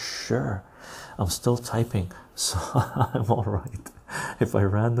 for sure. I'm still typing, so I'm all right. If I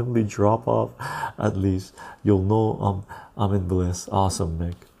randomly drop off, at least you'll know I'm in bliss. Awesome,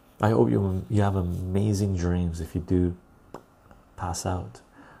 Mick. I hope you have amazing dreams. If you do pass out.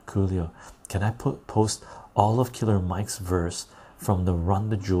 Coolio, can I post all of Killer Mike's verse from the Run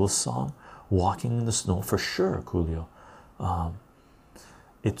the Jewels song, Walking in the Snow? For sure, Coolio.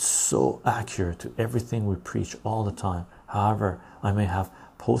 It's so accurate to everything we preach all the time. However, I may have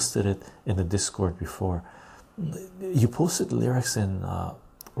posted it in the Discord before. You posted lyrics in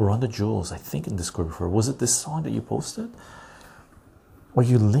Run the Jewels, I think, in Discord before. Was it this song that you posted? Or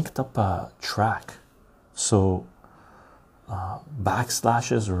you linked up a track, so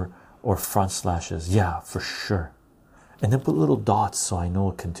backslashes or front slashes? Yeah, for sure. And then put little dots so I know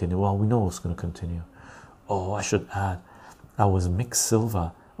it continue. Well, we know it's going to continue. Oh, I should add, I was Mick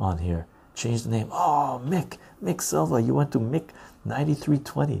Silva on here. Change the name. Oh, Mick Silva. You went to Mick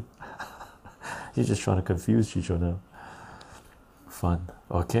 9320. You're just trying to confuse Chicho now. Fun.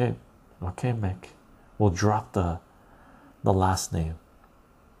 Okay, Mick. We'll drop the last name,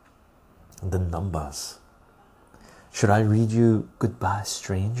 the numbers. Should I read you Goodbye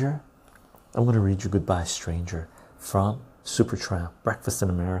Stranger? I'm going to read you Goodbye Stranger from Supertramp, Breakfast in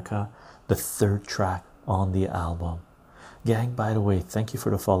America, the 3rd track on the album. Gang, by the way, thank you for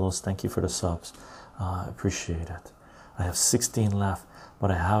the follows, thank you for the subs. I appreciate it. I have 16 left,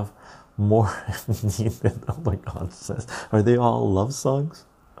 but I have more if needed. Oh my god, says, are they all love songs?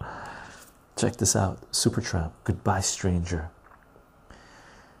 Check this out. Supertramp, Goodbye Stranger.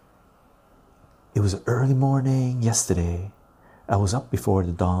 It was early morning yesterday. I was up before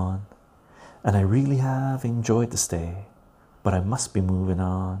the dawn, and I really have enjoyed the stay, but I must be moving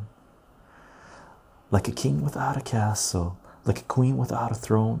on. Like a king without a castle, like a queen without a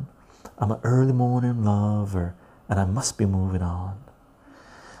throne, I'm an early morning lover, and I must be moving on.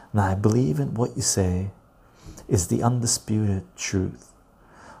 Now I believe in what you say is the undisputed truth,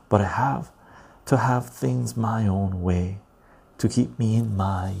 but I have to have things my own way to keep me in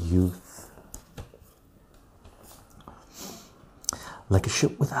my youth. Like a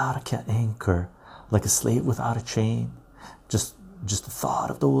ship without an anchor, like a slave without a chain, just the thought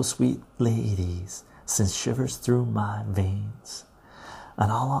of those sweet ladies sends shivers through my veins.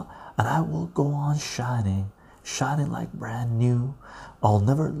 And I will go on shining, shining like brand new. I'll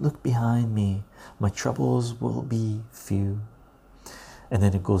never look behind me, my troubles will be few. And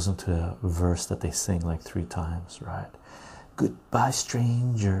then it goes into a verse that they sing like 3 times, right? Goodbye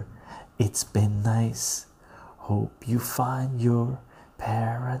stranger, it's been nice, hope you find your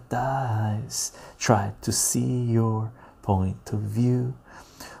paradise. Try to see your point of view,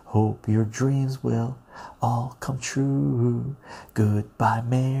 hope your dreams will all come true. Goodbye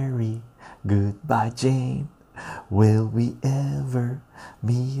Mary, goodbye Jane, will we ever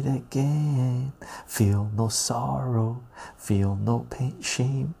meet again? Feel no sorrow, feel no pain,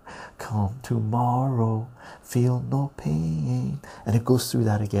 shame, come tomorrow, feel no pain. And it goes through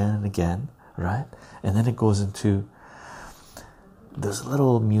that again and again, right? And then it goes into, there's a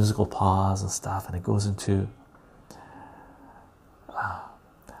little musical pause and stuff, and it goes into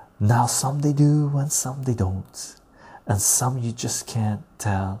now some they do and some they don't, and some you just can't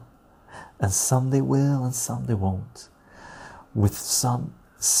tell, and some they will and some they won't. With some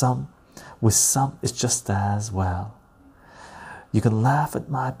it's just as well. You can laugh at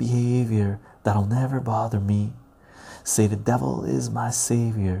my behavior, that'll never bother me. Say the devil is my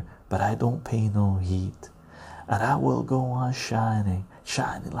savior, but I don't pay no heed. And I will go on shining,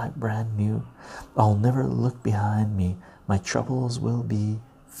 shining like brand new. I'll never look behind me, my troubles will be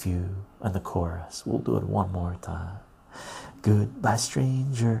few. And the chorus, we'll do it one more time. Goodbye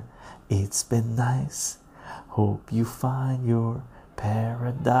stranger, it's been nice, hope you find your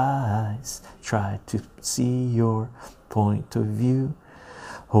paradise. Try to see your point of view,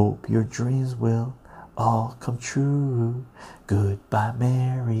 hope your dreams will all come true. Goodbye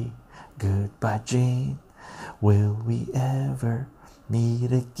Mary, goodbye Jane, will we ever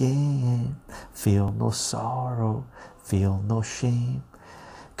meet again? Feel no sorrow, feel no shame,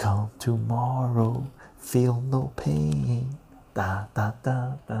 come tomorrow, feel no pain. Da da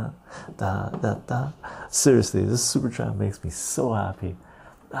da da da da da. Seriously, this Supertramp makes me so happy.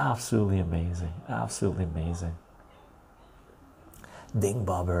 Absolutely amazing, absolutely amazing. Ding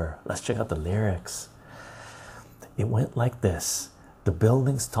Bobber, let's check out the lyrics. It went like this: the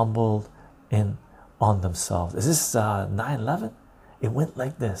buildings tumbled in on themselves. Is this 9/11? It went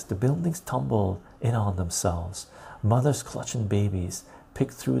like this: the buildings tumbled in on themselves. Mothers clutching babies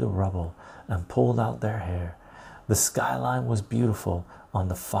picked through the rubble and pulled out their hair. The skyline was beautiful on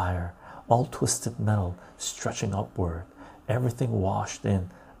the fire, all twisted metal stretching upward, everything washed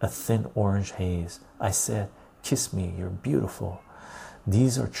in a thin orange haze. I said, kiss me, you're beautiful.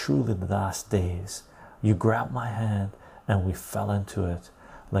 These are truly the last days. You grabbed my hand and we fell into it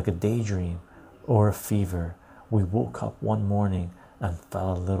like a daydream or a fever. We woke up one morning and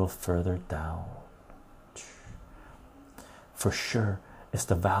fell a little further down. For sure, it's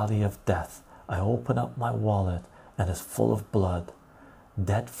the valley of death. I open up my wallet and it's full of blood.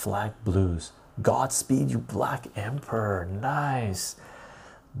 Dead flag blues. Godspeed, you Black Emperor. Nice.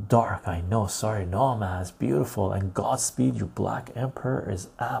 Dark, I know. Sorry, no, man. It's beautiful. And Godspeed, you Black Emperor is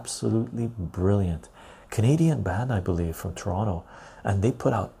absolutely brilliant. Canadian band, I believe, from Toronto, and they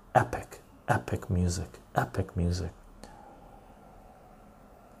put out epic music.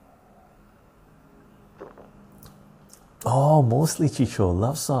 Oh, mostly Chicho,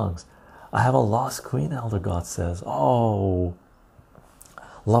 love songs. I have a lost queen, Elder God says. Oh,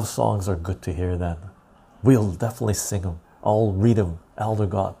 love songs are good to hear then. We'll definitely sing them. I'll read them, Elder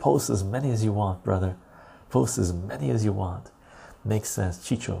God. Post as many as you want, brother. Post as many as you want. Makes sense,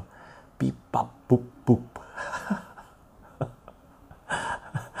 Chicho. Beep, bop, boop, boop.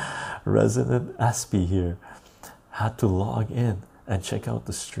 Resident Aspie here had to log in and check out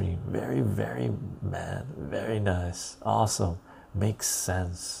the stream. Very, man, very nice. Awesome. Makes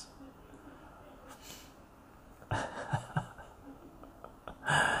sense.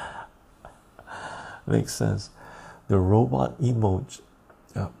 Makes sense. The robot emoji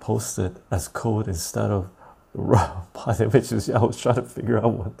posted as code instead of raw images. I was trying to figure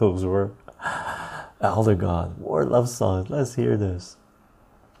out what those were. Elder God, more love songs. Let's hear this.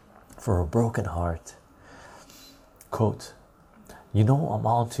 For a broken heart. Quote, you know I'm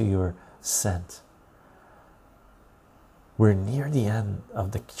on to your scent. We're near the end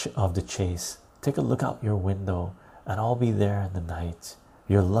of the chase. Take a look out your window and I'll be there in the night.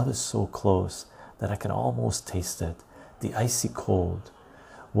 Your love is so close that I can almost taste it. The icy cold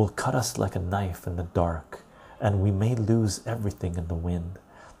will cut us like a knife in the dark, and we may lose everything in the wind.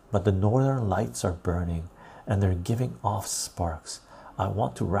 But the northern lights are burning and they're giving off sparks. I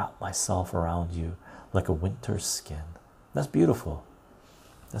want to wrap myself around you like a winter's skin. That's beautiful.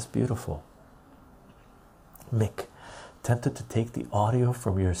 That's beautiful. Mick, tempted to take the audio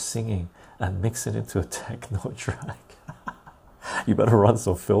from your singing and mix it into a techno track. You better run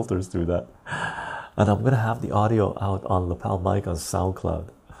some filters through that. And I'm gonna have the audio out on Lapel Mic on SoundCloud.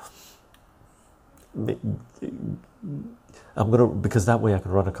 I'm gonna, because that way I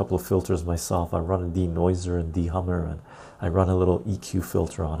can run a couple of filters myself. I run a denoiser and dehummer, and I run a little EQ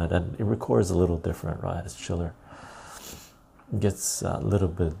filter on it, and it records a little different, right? It's chiller. It gets a little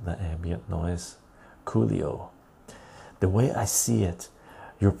bit of the ambient noise. Coolio. The way I see it,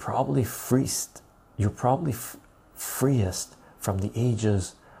 you're probably freest. You're probably freest from the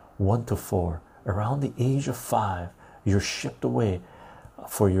ages 1 to 4. Around the age of 5, you're shipped away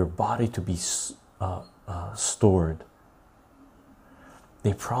for your body to be stored.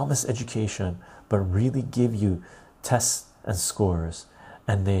 They promise education, but really give you tests and scores,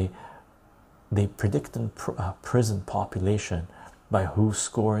 and they predict in prison population by who's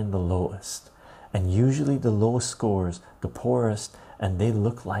scoring the lowest, and usually the lowest scores the poorest, and they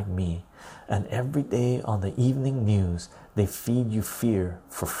look like me. And every day on the evening news they feed you fear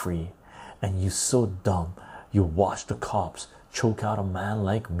for free, and you so dumb you watch the cops choke out a man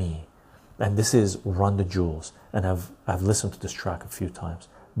like me. And this is Run the Jewels, and I've listened to this track a few times.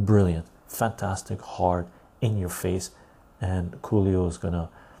 Brilliant, fantastic, hard, in your face, and Coolio is gonna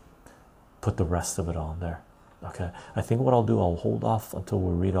put the rest of it on there. Okay, I think what I'll do, I'll hold off until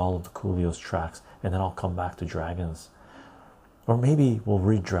we read all of the Coolio's tracks, and then I'll come back to Dragons, or maybe we'll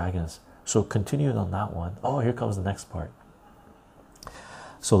read Dragons. So continuing on that one. Oh, here comes the next part.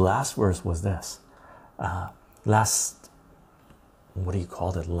 So last verse was this. Last, what do you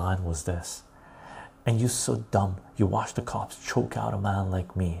call it, line was this. And you so dumb you watch the cops choke out a man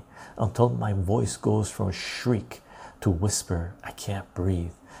like me, until my voice goes from a shriek to whisper, I can't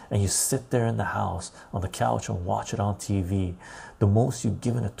breathe. And you sit there in the house on the couch and watch it on TV. The most you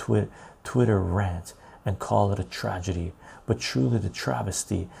give in a Twitter rant and call it a tragedy, but truly the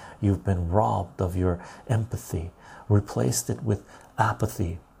travesty, you've been robbed of your empathy, replaced it with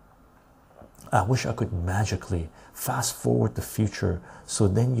apathy. I wish I could magically fast forward the future so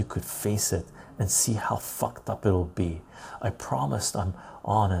then you could face it and see how fucked up it'll be. I promised I'm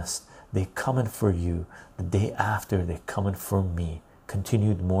honest. They coming for you. The day after they coming for me.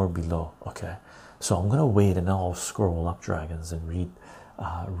 Continued more below. Okay, so I'm gonna wait and I'll scroll up, Dragons, and read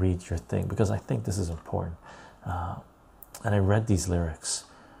your thing, because I think this is important. And I read these lyrics.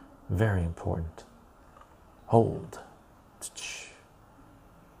 Very important. Hold.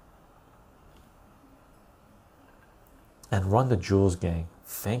 And Run the Jewels gang,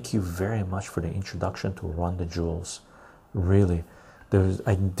 thank you very much for the introduction to Run the Jewels. Really,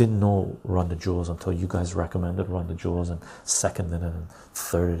 I didn't know Run the Jewels until you guys recommended Run the Jewels and seconded it and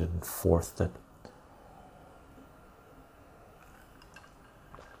thirded it and fourthed it.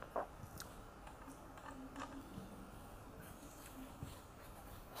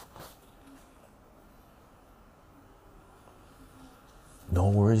 No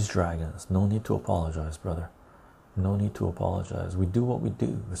worries, Dragons. No need to apologize, brother. No need to apologize. We do what we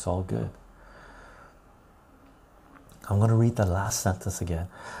do. It's all good. I'm going to read the last sentence again.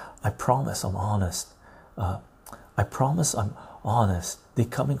 I promise I'm honest. I promise I'm honest. They're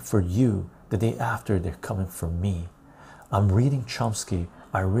coming for you. The day after, they're coming for me. I'm reading Chomsky.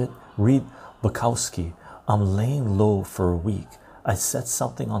 I read Bukowski. I'm laying low for a week. I said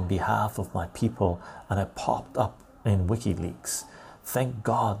something on behalf of my people, and I popped up in WikiLeaks. Thank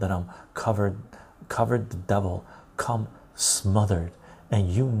God that I'm covered the devil come smothered, and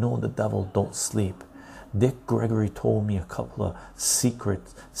you know the devil don't sleep. Dick Gregory told me a couple of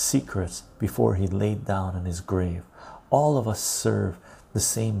secrets before he laid down in his grave. All of us serve the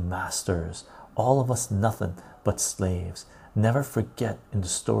same masters, all of us nothing but slaves. Never forget, in the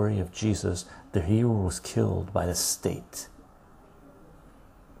story of Jesus, the hero was killed by the state.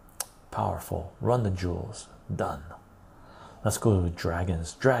 Powerful. Run the Jewels. Done. Let's go to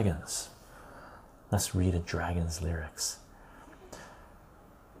Dragons. Dragons. Let's read a Dragon's lyrics.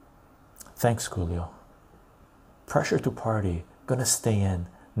 Thanks, Coolio. Pressure to party, gonna stay in.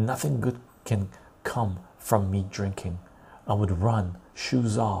 Nothing good can come from me drinking. I would run,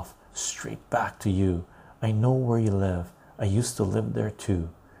 shoes off, straight back to you. I know where you live. I used to live there too.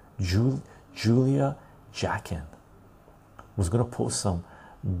 Julia Jackin was gonna post some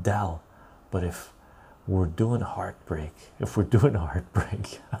Dell, but if we're doing heartbreak,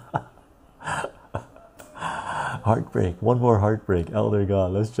 heartbreak, one more heartbreak, Elder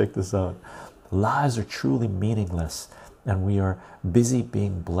God, let's check this out. Lives are truly meaningless, and we are busy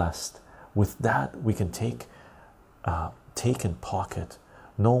being blessed. With that, we can take in pocket.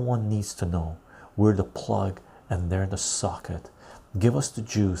 No one needs to know. We're the plug, and they're the socket. Give us the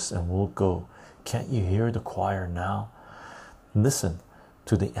juice, and we'll go. Can't you hear the choir now? Listen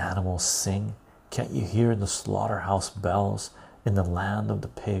to the animals sing. Can't you hear the slaughterhouse bells? In the land of the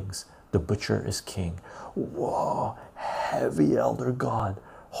pigs, the butcher is king. Whoa, heavy, Elder God.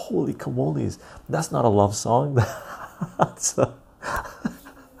 Holy camolies. That's not a love song. That's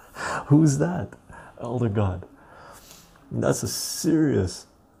who's that? Elder God. That's a serious.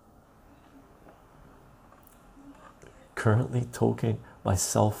 Currently toking my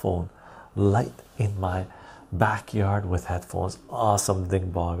cell phone, light in my backyard with headphones. Awesome,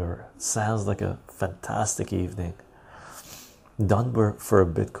 Dingbogger. Sounds like a fantastic evening. Dunbar for a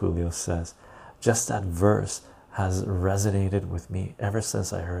bit, Coolio says. Just that verse has resonated with me ever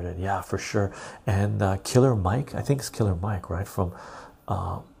since I heard it. Yeah, for sure. And Killer Mike, I think it's Killer Mike, right, from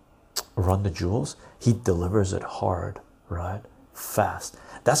Run the Jewels. He delivers it hard, right, fast.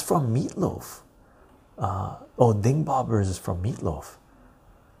 That's from Meatloaf. Oh, Dingbobbers is from Meatloaf,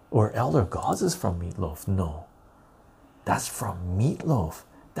 or Elder Gods is from Meatloaf. No, that's from Meatloaf.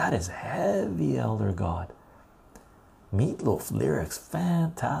 That is heavy, Elder God. Meatloaf lyrics,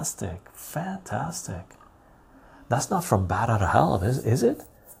 fantastic, fantastic. That's not from Bat Out of Hell, is it?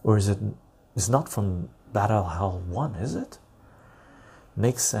 Or is it? It's not from Bat Out of Hell 1, is it?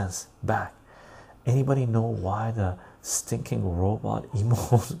 Makes sense. Back. Anybody know why the stinking robot emo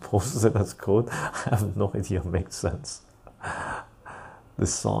posted as code? I have no idea. Makes sense.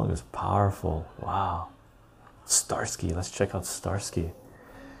 This song is powerful. Wow. Starsky. Let's check out Starsky.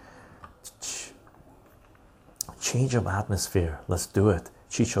 Change of atmosphere. Let's do it.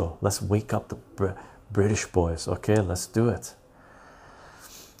 Chicho, let's wake up the British boys. Okay, let's do it.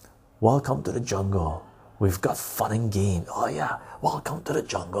 Welcome to the jungle. We've got fun and games. Oh yeah, welcome to the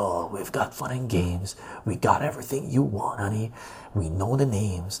jungle. We've got fun and games. We got everything you want, honey. We know the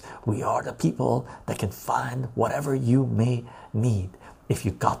names. We are the people that can find whatever you may need. If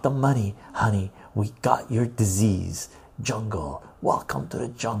you got the money, honey, we got your disease. Jungle, welcome to the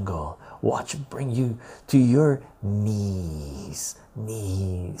jungle. Watch it bring you to your knees.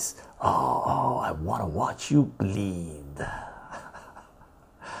 Knees. Oh, I want to watch you bleed.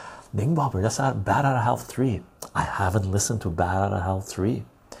 Dingbobber, that's not Bad Out of Hell 3. I haven't listened to Bad Out of Hell 3.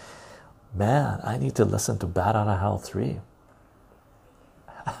 Man, I need to listen to Bad Out of Hell 3.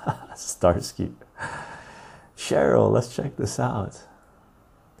 Starsky. Cheryl, let's check this out.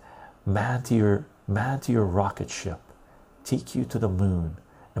 Man to your rocket ship. Take you to the moon.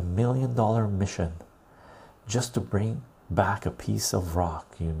 $1 million mission. Just to bring back a piece of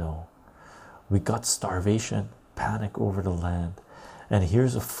rock, you know. We got starvation, panic over the land. And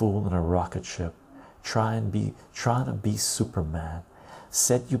here's a fool in a rocket ship trying to be Superman.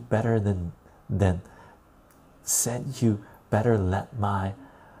 Said you better let my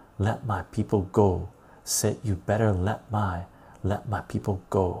people go. Said you better let my people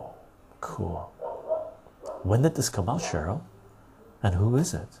go. Cool. When did this come out, Cheryl? And who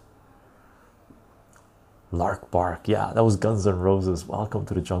is it? Lark Bark. Yeah, that was Guns N' Roses. Welcome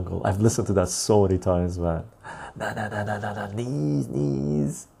to the jungle. I've listened to that so many times, man.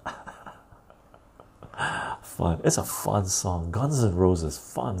 Knees. Fun. It's a fun song. Guns N' Roses,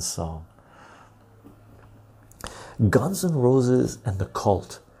 fun song. Guns N' Roses and the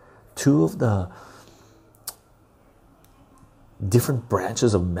Cult, two of the different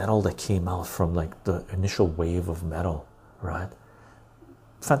branches of metal that came out from like the initial wave of metal, right?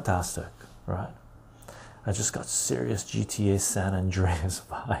 Fantastic, right? I just got serious GTA San Andreas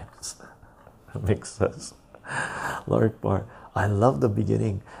vibes. That makes sense. Lark Bar, I love the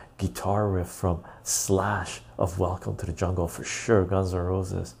beginning guitar riff from Slash of Welcome to the Jungle for sure. Guns N'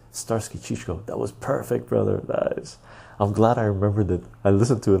 Roses. Starsky Chichko, that was perfect, brother. Nice. I'm glad I remembered it. I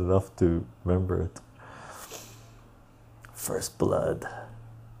listened to it enough to remember it. First Blood.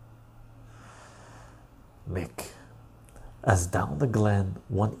 Mick. As down the glen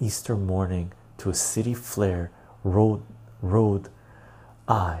one Easter morning to a city flare rode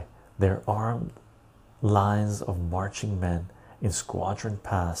I, their armed lines of marching men in squadron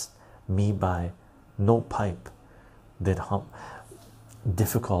past, Me by No Pipe did hum.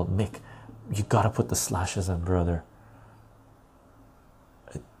 Difficult, Mick. You gotta put the slashes in, brother.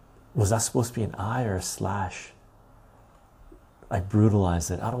 Was that supposed to be an I or a slash? I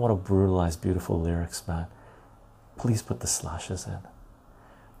brutalized it. I don't want to brutalize beautiful lyrics, man. Please put the slashes in.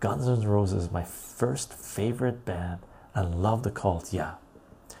 Guns N' Roses is my first favorite band. I love the Cult. Yeah,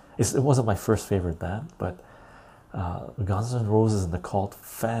 it wasn't my first favorite band, but Guns N' Roses and the Cult,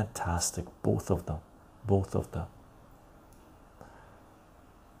 fantastic. Both of them. Both of them.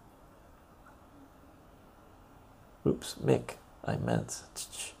 Oops, Mick. I meant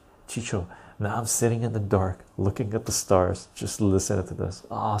Chicho. Now I'm sitting in the dark, looking at the stars, just listening to this.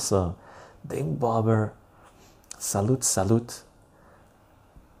 Awesome. Ding Bobber. Salute, salute.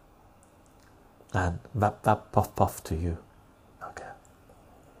 And vap vap puff puff to you. Okay.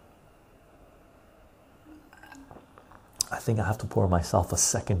 I think I have to pour myself a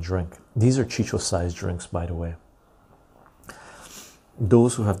second drink. These are Chicho sized drinks, by the way.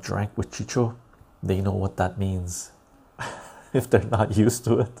 Those who have drank with Chicho, they know what that means. If they're not used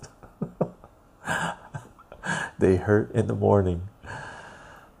to it, they hurt in the morning.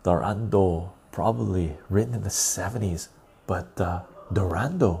 Dorando, probably written in the 70s, but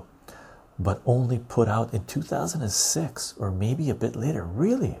Dorando, but only put out in 2006 or maybe a bit later.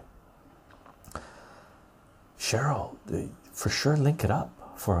 Really? Cheryl, for sure link it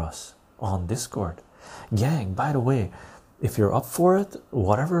up for us on Discord. Gang, by the way, if you're up for it,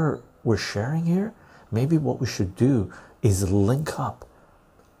 whatever we're sharing here, maybe what we should do is link up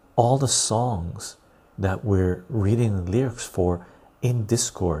all the songs that we're reading the lyrics for in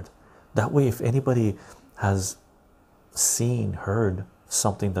Discord. That way, if anybody has seen, heard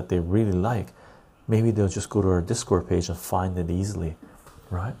something that they really like, maybe they'll just go to our Discord page and find it easily,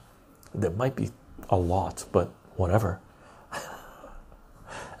 right? There might be a lot, but whatever.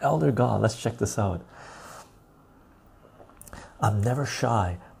 Elder God, let's check this out. I'm never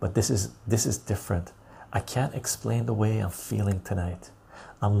shy, but this is different. I can't explain the way I'm feeling tonight.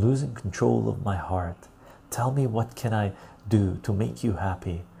 I'm losing control of my heart. Tell me, what can I do to make you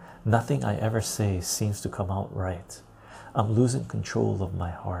happy? Nothing I ever say seems to come out right. I'm losing control of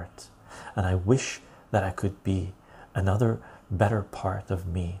my heart, and I wish that I could be another better part of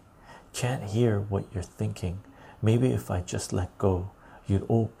me. Can't hear what you're thinking. Maybe if I just let go, you'd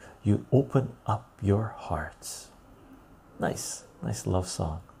open up your hearts. Nice love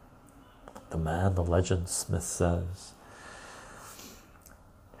song. The man, the legend, Smith says.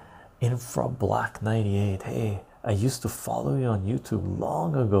 Infra Black 98. Hey, I used to follow you on YouTube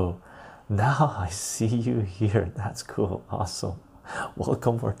long ago. Now I see you here. That's cool. Awesome.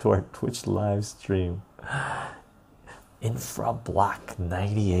 Welcome to our Twitch live stream. Infra Black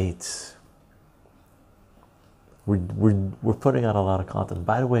 98. We're putting out a lot of content.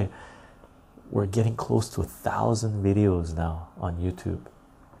 By the way, we're getting close to 1,000 videos now on YouTube.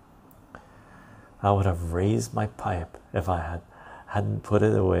 I would have raised my pipe if I hadn't put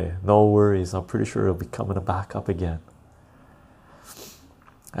it away. No worries, I'm pretty sure it'll be coming back up again.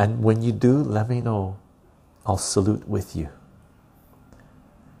 And when you do, let me know. I'll salute with you.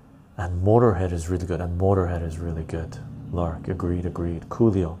 And Motorhead is really good. And Motorhead is really good. Lark, agreed.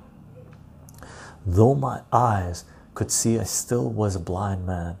 Coolio. Though my eyes could see, I still was a blind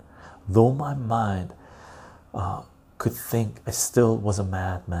man. Though my mind could think, I still was a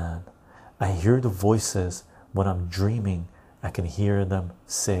madman. I hear the voices when I'm dreaming. I can hear them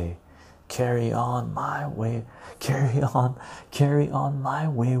say, carry on my way, carry on my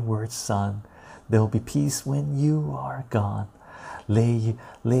wayward son. There'll be peace when you are gone. Lay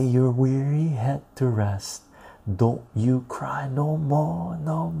your weary head to rest. Don't you cry no more,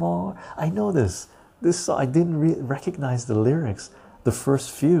 no more. I know this song. I didn't recognize the lyrics, the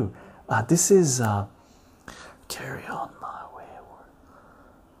first few. This is carry on my wayward.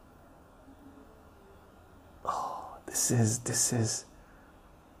 Oh, this is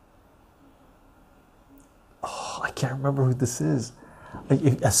oh, I can't remember who this is.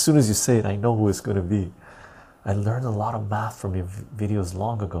 As soon as you say it, I know who it's going to be. I learned a lot of math from your videos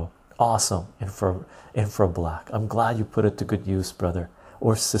long ago. Awesome. Infra Black. I'm glad you put it to good use, brother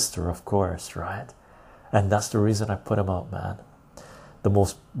or sister, of course, right? And that's the reason I put him out, man.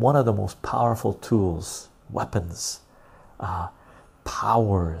 One of the most powerful tools, weapons,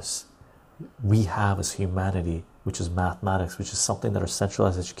 powers we have as humanity, which is mathematics, which is something that our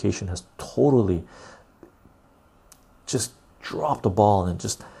centralized education has totally just dropped the ball and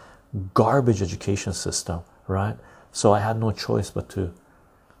just garbage education system, right? So I had no choice but to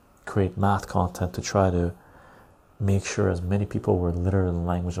create math content to try to make sure as many people were literate in the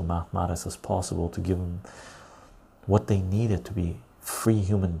language of mathematics as possible, to give them what they needed to be free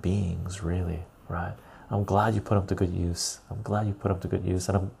human beings, really, right? I'm glad you put them to good use. I'm glad you put them to good use,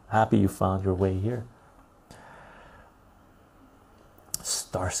 and I'm happy you found your way here.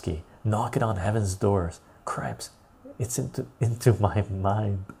 Starsky, knocking on heaven's doors. Cripes, it's into my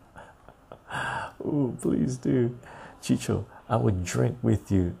mind. Oh, please do. Chicho, I would drink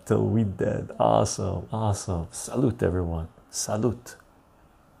with you till we dead. Awesome, awesome. Salute, everyone. Salute.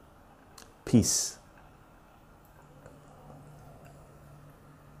 Peace.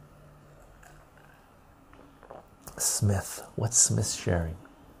 Smith, what's Smith sharing?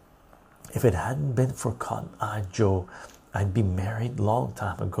 If it hadn't been for Cotton Eye Joe, I'd be married long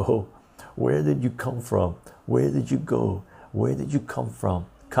time ago. Where did you come from? Where did you go? Where did you come from?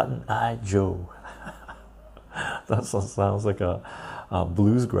 Cotton Eye Joe. That sounds like a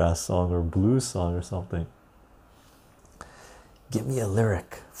bluesgrass song or blues song or something. Give me a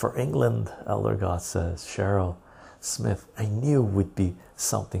lyric for England, Elder God says. Cheryl Smith, I knew it would be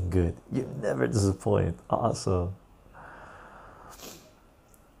something good. You never disappoint. Awesome.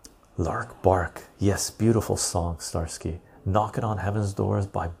 Lark Bark, yes, beautiful song, Starsky. Knocking on Heaven's Doors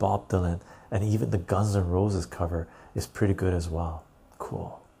by Bob Dylan, and even the Guns N' Roses cover is pretty good as well.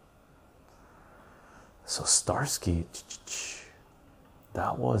 Cool. So Starsky,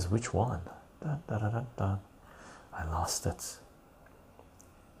 that was which one? I lost it.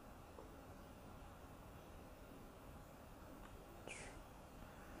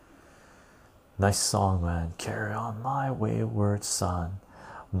 Nice song, man. Carry on my wayward son.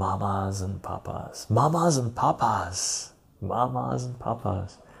 Mamas and papas. Mamas and papas. Mamas and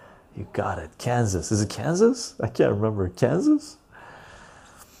papas. You got it. Kansas. Is it Kansas? I can't remember. Kansas?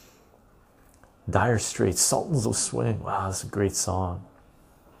 Dire Straits. Sultans of Swing. Wow, that's a great song.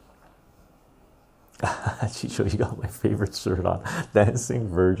 Chicho, you got my favorite shirt on. Dancing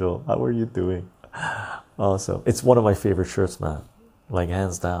Virgil. How are you doing? Awesome. It's one of my favorite shirts, man. Like,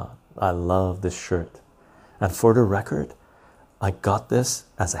 hands down. I love this shirt. And for the record, I got this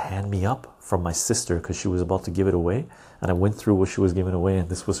as a hand-me-up from my sister because she was about to give it away, and I went through what she was giving away, and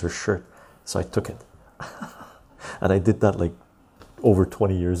this was her shirt, so I took it. And I did that like over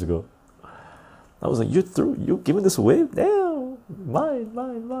 20 years ago. I was like, you're giving this away? Damn, mine.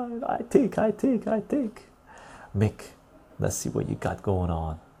 I take. Mick, let's see what you got going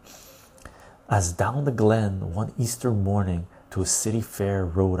on. As down the glen one Easter morning to a city fair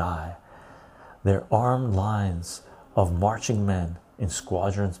rode I, their armed lines of marching men in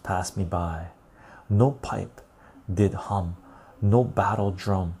squadrons passed me by. No pipe did hum, no battle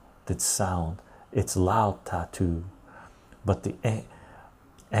drum did sound its loud tattoo, but the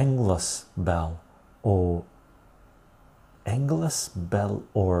Angelus bell, or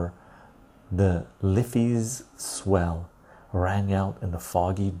the Liffey's swell rang out in the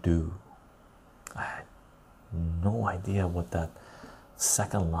foggy dew. I had no idea what that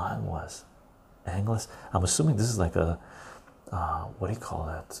second line was. Angelus. I'm assuming this is like a what do you call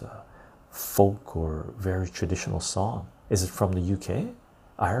that? Folk or very traditional song. Is it from the UK?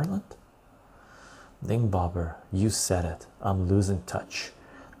 Ireland? Ding Bobber, you said it. I'm losing touch.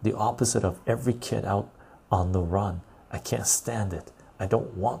 The opposite of every kid out on the run. I can't stand it. I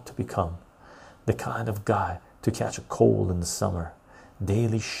don't want to become the kind of guy to catch a cold in the summer.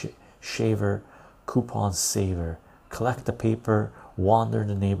 Daily shaver, coupon saver, collect the paper, wander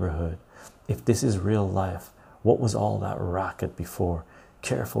the neighborhood. If this is real life, what was all that racket before?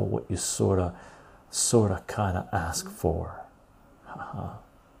 Careful what you sorta kinda ask for.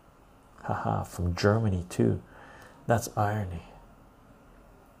 Haha, from Germany too. That's irony.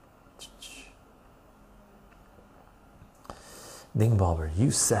 Dingbobber,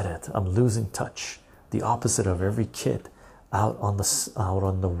 you said it. I'm losing touch. The opposite of every kid out on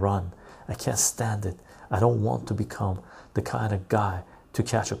the run. I can't stand it. I don't want to become the kind of guy to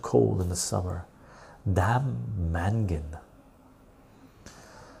catch a cold in the summer. Damn Mangan.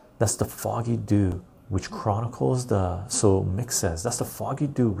 That's the foggy dew which chronicles the, so Mick says, that's the foggy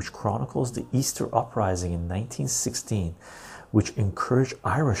dew which chronicles the Easter uprising in 1916, which encouraged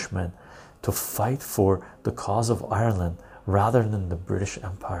Irishmen to fight for the cause of Ireland rather than the British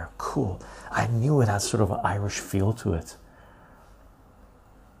Empire. Cool. I knew it had sort of an Irish feel to it.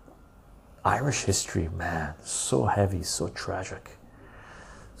 Irish history, man, so heavy, so tragic.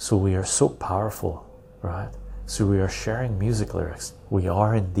 So we are so powerful, right? So we are sharing music lyrics. We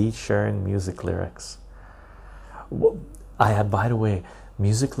are indeed sharing music lyrics. I had, by the way,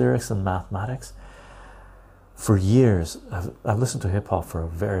 music lyrics and mathematics. For years, I've listened to hip hop for a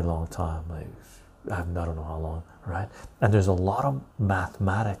very long time. Like, I don't know how long, right? And there's a lot of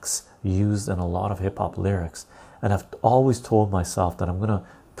mathematics used in a lot of hip hop lyrics. And I've always told myself that I'm gonna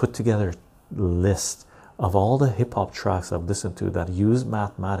put together a list of all the hip-hop tracks I've listened to that use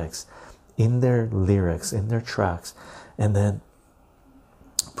mathematics in their lyrics, in their tracks, and then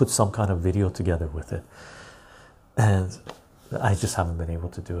put some kind of video together with it. And I just haven't been able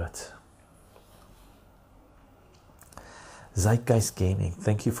to do it. Zeitgeist Gaming,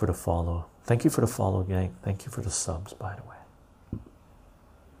 thank you for the follow. Thank you for the follow, gang. Thank you for the subs, by the way.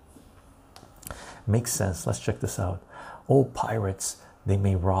 Makes sense. Let's check this out. Oh, pirates, they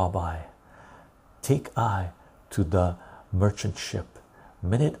may rob I. Take I to the merchant ship.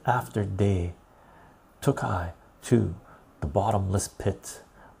 Minute after day, took I to the bottomless pit.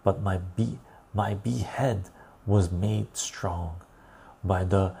 But my behead was made strong by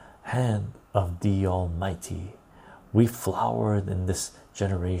the hand of the Almighty. We flowered in this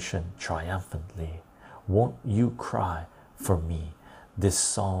generation triumphantly. Won't you cry for me this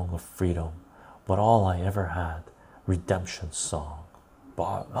song of freedom? But all I ever had, redemption song.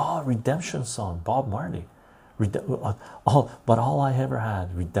 Redemption song, Bob Marley. But all I ever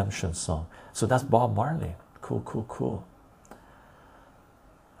had, redemption song. So that's Bob Marley. Cool.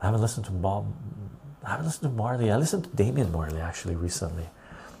 I haven't listened to Marley. I listened to Damian Marley actually recently.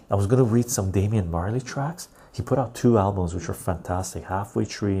 I was going to read some Damian Marley tracks. He put out 2 albums which are fantastic, Halfway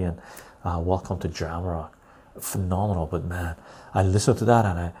Tree and Welcome to Jamrock. Phenomenal. But man, I listened to that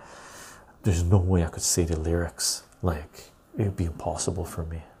and there's no way I could say the lyrics. Like, it would be impossible for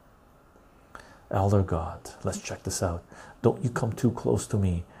me. Elder God, let's check this out. Don't you come too close to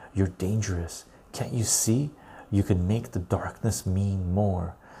me. You're dangerous. Can't you see? You can make the darkness mean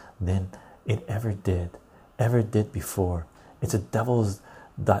more than it ever did before. It's a devil's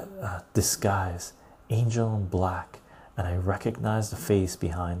disguise, angel in black, and I recognize the face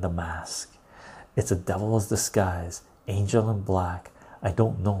behind the mask. It's a devil's disguise, angel in black. I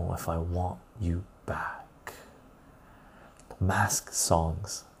don't know if I want you back. Mask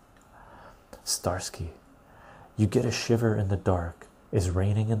songs. Starsky, you get a shiver in the dark. It's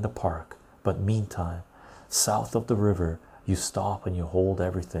raining in the park, but meantime, south of the river, you stop and you hold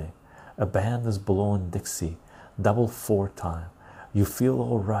everything. A band is blowing Dixie, double 4 time. You feel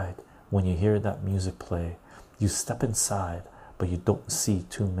all right when you hear that music play. You step inside, but you don't see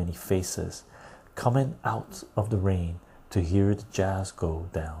too many faces coming out of the rain to hear the jazz go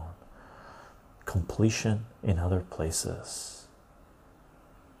down. Completion in other places.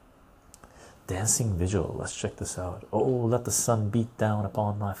 Dancing Vigil, let's check this out. Oh, let the sun beat down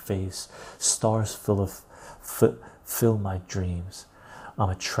upon my face. Stars fill my dreams. I'm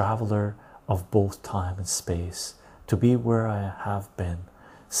a traveler of both time and space. To be where I have been,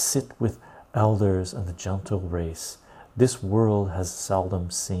 sit with elders and the gentle race. This world has seldom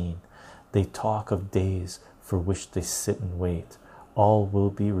seen. They talk of days for which they sit and wait. All will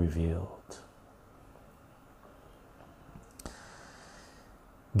be revealed.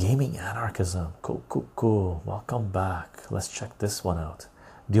 Gaming Anarchism, cool. Welcome back. Let's check this one out.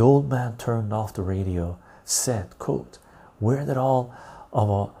 The old man turned off the radio, said, quote, where did all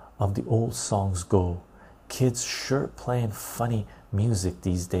of the old songs go? Kids sure playing funny music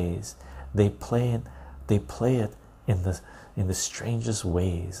these days. They play it in the strangest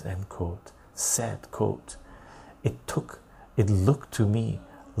ways, end quote. Said, quote, it looked to me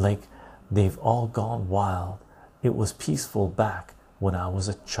like they've all gone wild. It was peaceful back when I was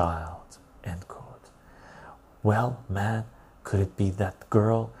a child, end quote. Well, man, could it be that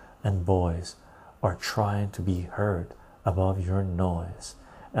girl and boys are trying to be heard above your noise,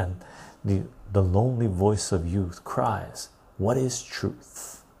 and the lonely voice of youth cries, what is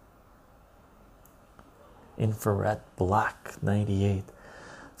truth? Infrared Black 98,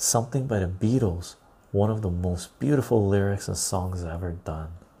 something by the Beatles, one of the most beautiful lyrics and songs ever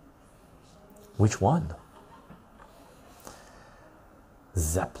done. Which one?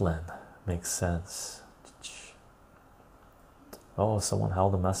 Zeppelin, makes sense. Oh, someone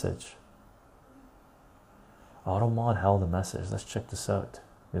held a message. Automod held a message. Let's check this out.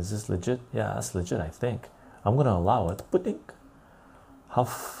 Is this legit? Yeah, that's legit, I think. I'm gonna allow it. Puddink.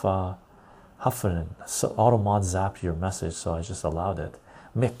 Huffinen. So Automod zapped your message, so I just allowed it.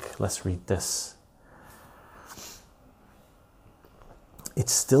 Mick, let's read this. It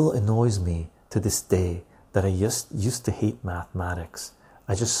still annoys me to this day that I used to hate mathematics.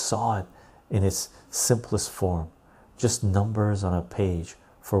 I just saw it in its simplest form, just numbers on a page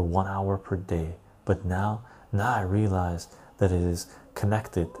for 1 hour per day. But now I realize that it is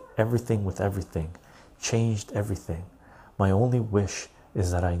connected everything with everything, changed everything. My only wish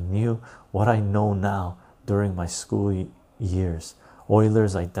is that I knew what I know now during my school years.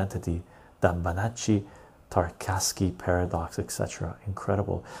 Euler's identity, the Banacci Tarkovsky paradox, etc.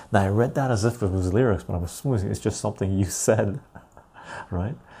 Incredible. Now I read that as if it was lyrics, but I'm assuming it's just something you said,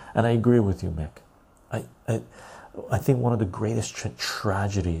 right? And I agree with you, Mick. I, I, I think one of the greatest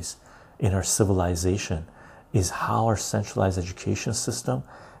tragedies in our civilization is how our centralized education system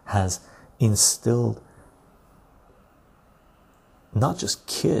has instilled not just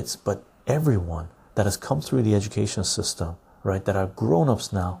kids but everyone that has come through the education system, right, that are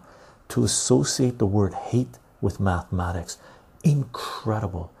grown-ups now, to associate the word hate with mathematics.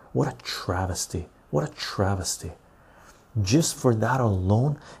 Incredible. What a travesty. What a travesty. Just for that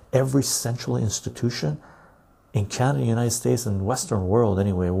alone, every central institution in Canada, United States, and Western world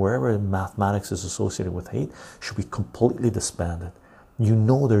anyway, wherever mathematics is associated with hate, should be completely disbanded. You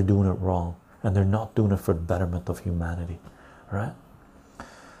know they're doing it wrong, and they're not doing it for the betterment of humanity, right?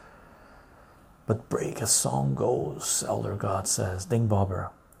 But break as song goes, Elder God says. Ding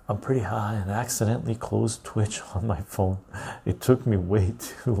Bobber, I'm pretty high and accidentally closed Twitch on my phone. It took me way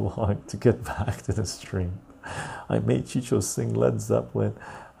too long to get back to the stream. I made Chicho sing Led Zeppelin.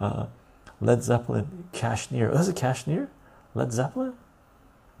 Led Zeppelin, Kashmir. Was it Kashmir? Led Zeppelin?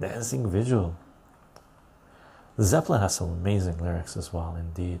 Dancing Vigil. Zeppelin has some amazing lyrics as well,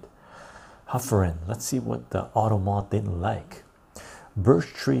 indeed. Hufferin, let's see what the Automod didn't like.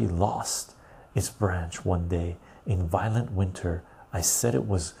 Birch tree lost its branch one day in violent winter. I said it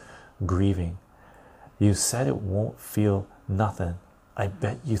was grieving. You said it won't feel nothing. I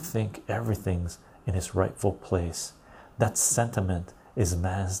bet you think everything's in its rightful place. That sentiment is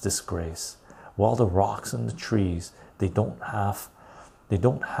man's disgrace. While the rocks and the trees, they don't half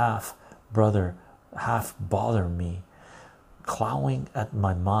bother me, clawing at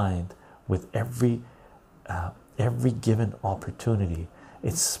my mind with every given opportunity.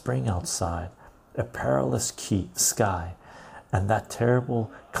 It's spring outside, a perilous sky, and that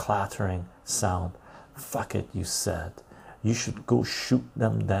terrible clattering sound. Fuck it, you said. You should go shoot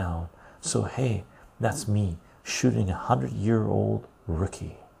them down. So hey, that's me shooting 100-year-old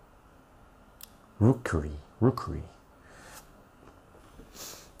rookery.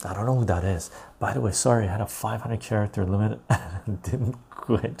 I don't know who that is. By the way, sorry, I had a 500 character limit and didn't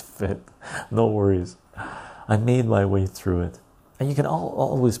quite fit. No worries. I made my way through it. And you can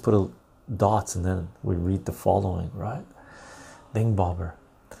always put a dots and then we read the following, right? Ding Bobber.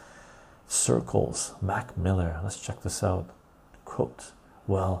 Circles, Mac Miller. Let's check this out. Quote,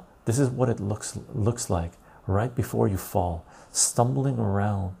 well, this is what it looks like right before you fall, stumbling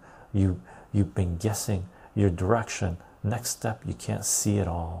around. You've been guessing your direction. Next step, you can't see it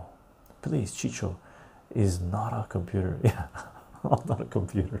all. Please, Chicho is not a computer. Yeah, I'm not a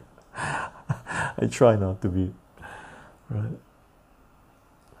computer. I try not to be. Right.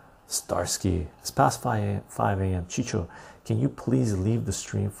 Starsky, it's past 5 a.m. Chicho, can you please leave the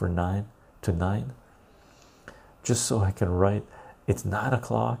stream for 9 to 9? Just so I can write. It's 9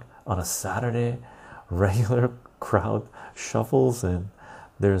 o'clock on a Saturday. Regular crowd shuffles in.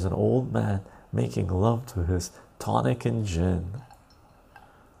 There's an old man making love to his tonic and gin.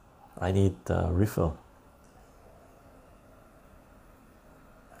 I need a refill.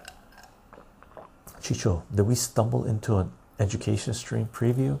 Chicho, did we stumble into an education stream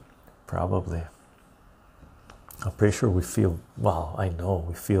preview? Probably. I'm pretty sure we feel, well, I know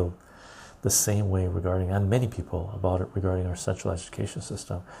we feel the same way regarding, and many people about it regarding our central education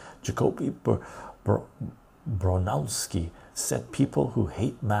system. Jacoby Bronowski said people who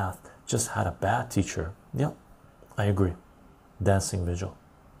hate math just had a bad teacher. Yep, I agree. Dancing Vigil,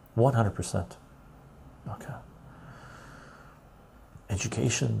 100%. Okay.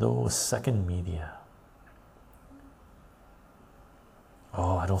 Education though, second media.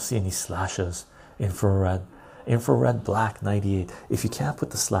 Oh, I don't see any slashes. Infrared black 98. If you can't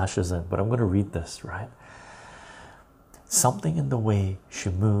put the slashes in, but I'm going to read this, right? Something in the way she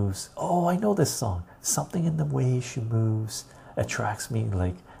moves. Oh, I know this song. Something in the way she moves attracts me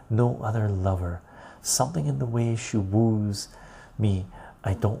like no other lover. Something in the way she woos me.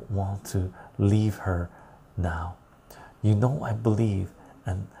 I don't want to leave her now. You know I believe,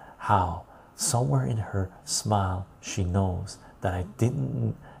 and how somewhere in her smile she knows that I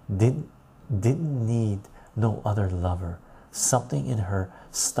didn't need no other lover. Something in her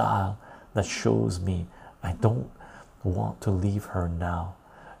style that shows me I don't want to leave her now.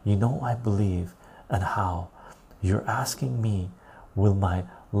 You know I believe, and how you're asking me, will my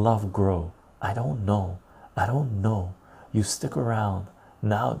love grow? I don't know. You stick around,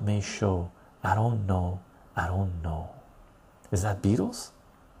 now it may show. I don't know. Is that Beatles?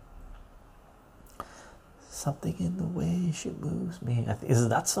 Something in the way she moves me. Is it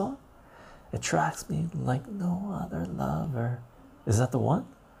that song? Attracts me like no other lover. Is that the one?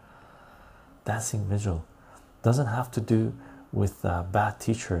 Dancing Vigil. Doesn't have to do with bad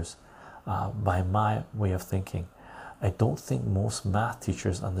teachers, by my way of thinking. I don't think most math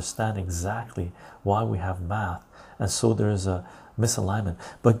teachers understand exactly why we have math, and so there's a misalignment.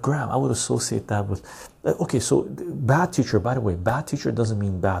 But Graham, I would associate that with okay, so bad teacher, by the way, bad teacher doesn't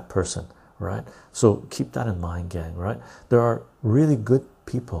mean bad person, right? So keep that in mind, gang, right? There are really good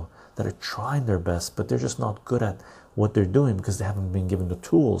people that are trying their best, but they're just not good at what they're doing because they haven't been given the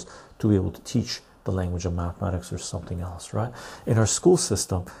tools to be able to teach the language of mathematics or something else, right? In our school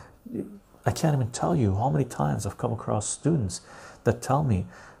system, I can't even tell you how many times I've come across students that tell me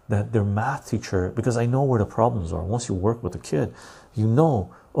that their math teacher, because I know where the problems are. Once you work with a kid, you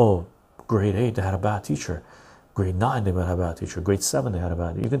know, oh, grade 8 they had a bad teacher, grade 9 they might have a bad teacher, grade 7 they had a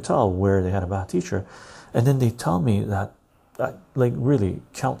bad. You can tell where they had a bad teacher, and then they tell me that, like really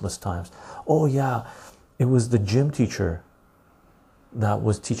countless times, oh yeah, it was the gym teacher that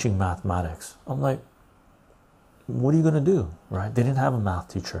was teaching mathematics. I'm like, what are you gonna do, right? They didn't have a math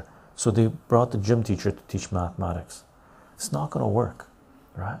teacher, so they brought the gym teacher to teach mathematics. It's not gonna work,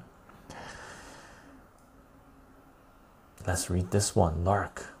 right? Let's read this one.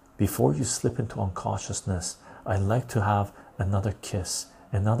 Lark, before you slip into unconsciousness, I'd like to have another kiss,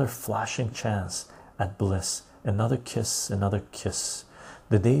 another flashing chance at bliss, another kiss, another kiss.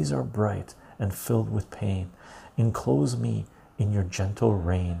 The days are bright and filled with pain. Enclose me in your gentle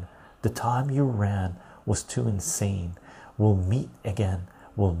rain. The time you ran was too insane. We'll meet again,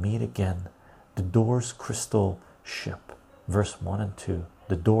 we'll meet again. The Doors crystal ship, verse 1 and 2.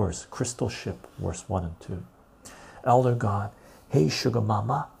 The Doors crystal ship, verse 1 and 2. Elder God, hey sugar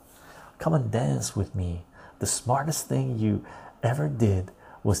mama, come and dance with me. The smartest thing you ever did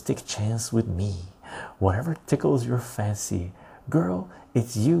was take a chance with me. Whatever tickles your fancy, girl,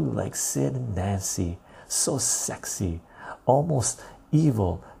 it's you like Sid and Nancy. So sexy, almost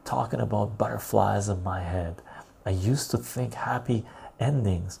evil, talking about butterflies in my head. I used to think happy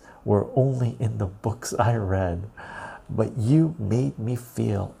endings were only in the books I read, but you made me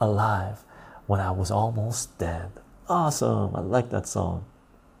feel alive when I was almost dead. Awesome, I like that song.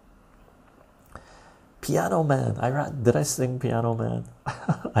 Piano Man, did I sing Piano Man?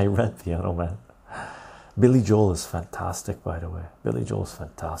 I read Piano Man. Billy Joel is fantastic, by the way. Billy Joel is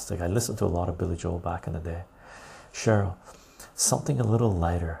fantastic. I listened to a lot of Billy Joel back in the day. Cheryl, something a little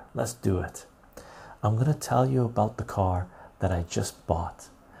lighter. Let's do it. I'm gonna tell you about the car that I just bought.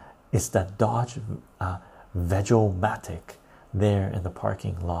 It's that Dodge Vegomatic there in the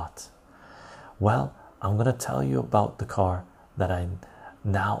parking lot. Well, I'm gonna tell you about the car that I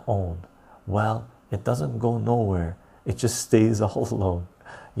now own. Well, it doesn't go nowhere. It just stays all alone.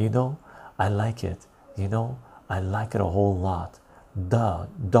 You know, I like it. You know, I like it a whole lot.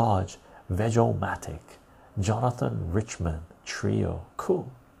 Dodge Vegomatic. Jonathan Richman Trio.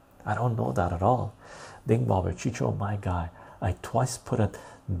 Cool. I don't know that at all. Ding Bobber, Chicho, my guy. I twice put a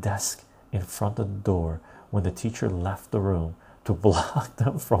desk in front of the door when the teacher left the room to block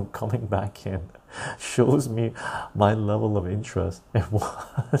them from coming back in. Shows me my level of interest in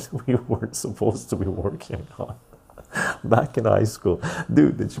what we were supposed to be working on back in high school.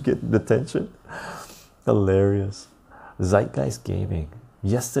 Dude, did you get detention? Hilarious. Zeitgeist Gaming.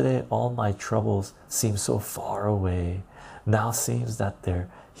 Yesterday all my troubles seemed so far away. Now seems that they're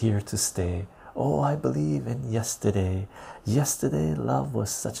here to stay. Oh, I believe in yesterday. Yesterday love was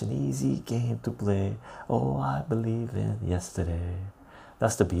such an easy game to play. Oh, I believe in yesterday.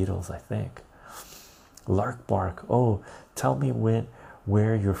 That's the Beatles, I think. Lark Bark. Oh, tell me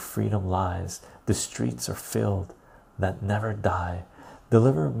where your freedom lies. The streets are filled that never die.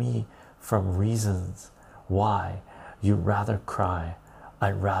 Deliver me from reasons why you'd rather cry.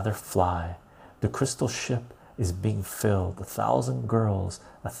 I'd rather fly. The crystal ship is being filled. 1,000 girls,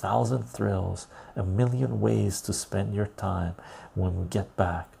 1,000 thrills, a million ways to spend your time. When we get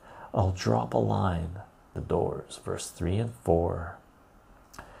back, I'll drop a line. The Doors, verse 3 and 4.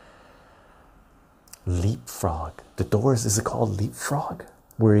 Leapfrog. The Doors, is it called Leapfrog?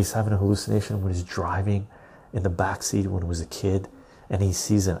 Where he's having a hallucination when he's driving in the back seat when he was a kid and he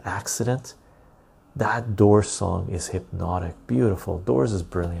sees an accident. That Doors song is hypnotic, beautiful. Doors is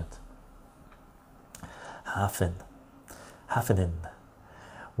brilliant. Haffenen.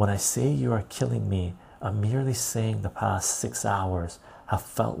 When I say you are killing me, I'm merely saying the past 6 hours have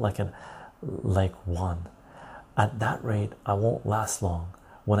felt like one. At that rate, I won't last long.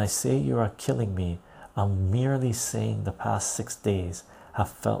 When I say you are killing me, I'm merely saying the past 6 days have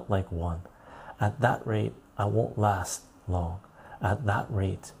felt like one. At that rate, I won't last long. At that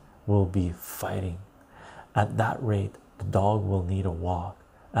rate, we'll be fighting. At that rate, the dog will need a walk.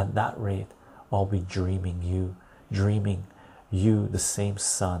 At that rate, I'll be dreaming you, the same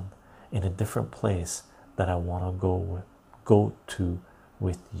sun, in a different place that I want to go to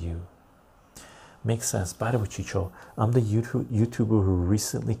with you. Makes sense. By the way, Chicho, I'm the YouTuber who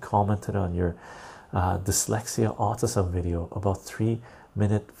recently commented on your dyslexia autism video, about 3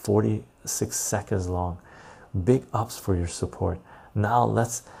 minutes 46 seconds long. Big ups for your support. Now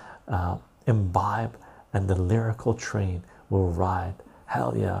let's imbibe, and the lyrical train will ride.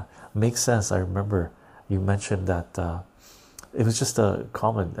 Hell yeah, makes sense. I remember you mentioned that it was just a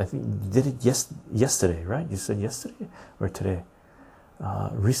comment. I think you did it yesterday, right? You said yesterday or today?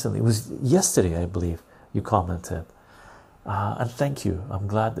 Recently, it was yesterday, I believe. You commented, and thank you. I'm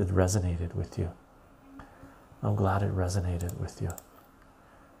glad it resonated with you. I'm glad it resonated with you.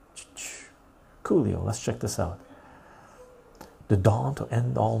 Coolio, let's check this out. The dawn to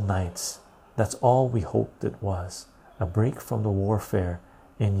end all nights. That's all we hoped it was. A break from the warfare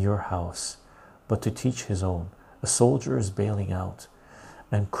in your house, but to teach his own. A soldier is bailing out,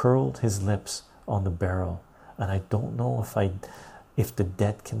 and curled his lips on the barrel. And I don't know if the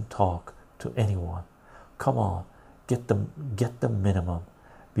dead can talk to anyone. Come on, get the minimum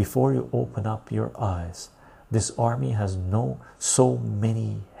before you open up your eyes. This army has so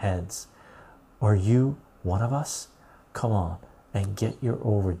many heads. Are you one of us? Come on and get your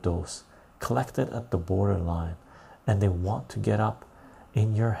overdose collected at the borderline, and they want to get up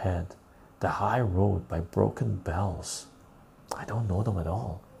in your head. The high road by broken bells. I don't know them at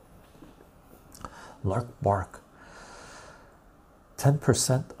all. Lark bark.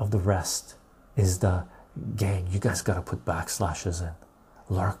 10% of the rest is the gang. You guys gotta put backslashes in.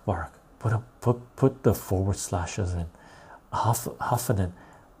 Lark bark. Put the forward slashes in. Huffinen,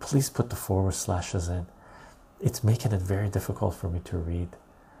 please put the forward slashes in. It's making it very difficult for me to read,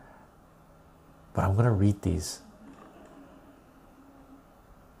 but I'm gonna read these.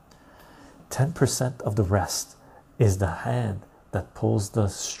 10% of the rest is the hand that pulls the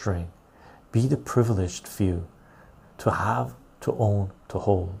string. Be the privileged few, to have, to own, to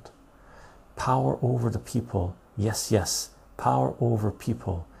hold. Power over the people. Yes, yes, power over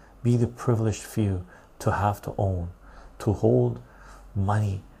people. Be the privileged few, to have, to own, to hold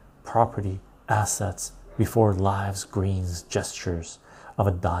money, property, assets before life's green gestures of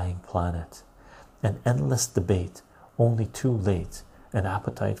a dying planet. An endless debate, only too late. An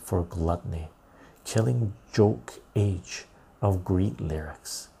appetite for gluttony, killing joke age of greed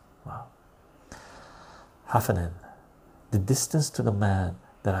lyrics. Wow. Haffenen, the distance to the man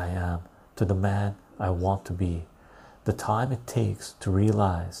that I am, to the man I want to be, the time it takes to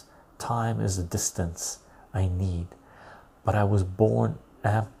realize time is the distance I need. But I was born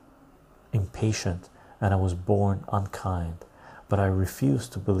impatient, and I was born unkind, but I refuse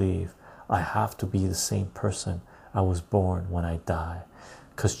to believe I have to be the same person I was born when I die.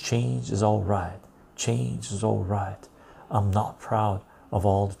 'Cause change is all right. Change is all right. I'm not proud of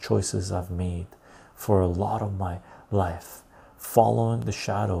all the choices I've made for a lot of my life, following the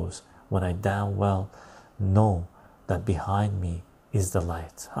shadows when I damn well know that behind me is the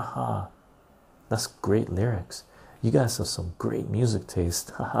light. Haha. That's great lyrics. You guys have some great music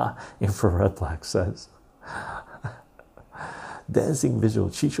taste. Haha. Infrared Black says. Dancing visual.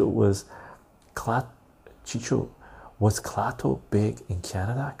 Chicho was Clato big in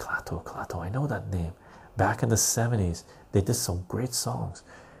Canada? Clato, I know that name. Back in the 70s, they did some great songs.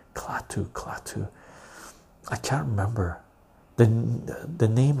 Clato. I can't remember. The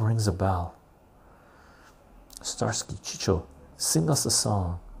name rings a bell. Starsky, Chicho, sing us a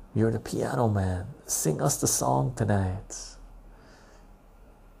song. You're the piano man. Sing us the song tonight.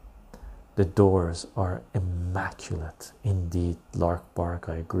 The Doors are immaculate indeed. Lark bark,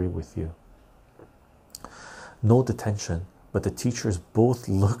 I agree with you. No detention, but the teachers both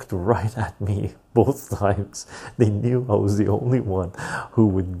looked right at me both times. They knew I was the only one who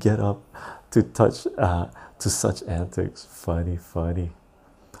would get up to such antics. Funny.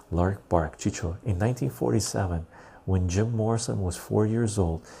 Lark bark. Chicho, in 1947, when Jim Morrison was 4 years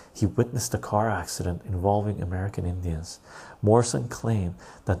old, he witnessed a car accident involving American Indians. Morrison claimed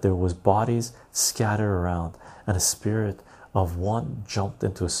that there was bodies scattered around and a spirit of one jumped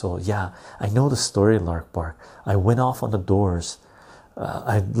into his soul. Yeah, I know the story, Lark bark. I went off on the Doors.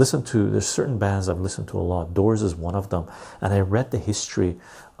 I listened to, there's certain bands I've listened to a lot. Doors is one of them, and I read the history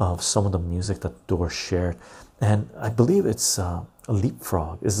of some of the music that Doors shared, and I believe it's a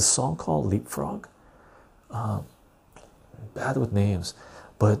Leapfrog. Is the song called Leapfrog? Bad with names,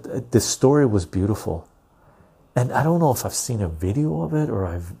 but the story was beautiful, and I don't know if I've seen a video of it or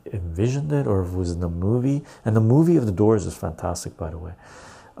I've envisioned it or if it was in the movie, and the movie of the Doors is fantastic, by the way.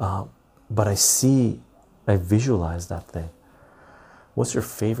 But I visualize that thing. What's your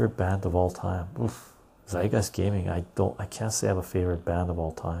favorite band of all time? Oof. Zygas Gaming. I can't say I have a favorite band of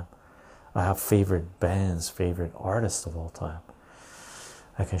all time. I have favorite bands, favorite artists of all time.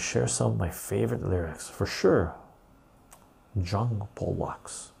 I can share some of my favorite lyrics for sure. Jungle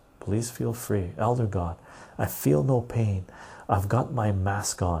Wax, please feel free. Elder God, I feel no pain. I've got my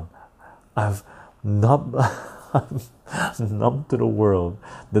mask on. I've numb, I'm numb to the world.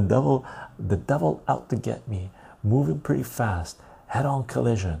 The devil out to get me. Moving pretty fast. Head-on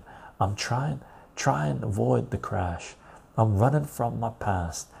collision. I'm trying to avoid the crash. I'm running from my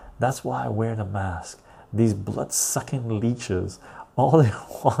past. That's why I wear the mask. These blood-sucking leeches, all they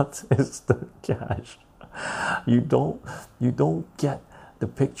want is the cash. You don't get the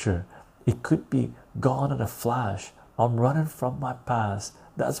picture. It could be gone in a flash. I'm running from my past.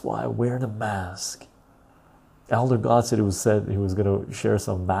 That's why I wear the mask. Elder God said he was gonna share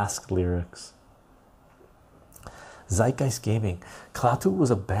some mask lyrics. Zeitgeist Gaming. Klaatu was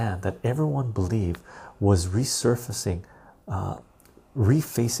a band that everyone believed was resurfacing,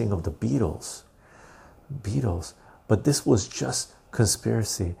 refacing of the Beatles, but this was just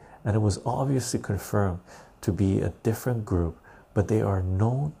conspiracy, and it was obviously confirmed to be a different group, but they are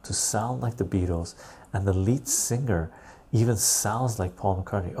known to sound like the Beatles, and the lead singer even sounds like Paul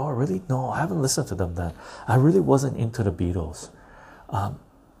McCartney. Oh really? No, I haven't listened to them then. I really wasn't into the Beatles. I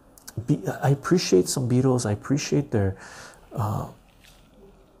appreciate some Beatles. I appreciate their oh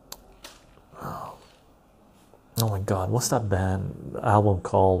my god, what's that band album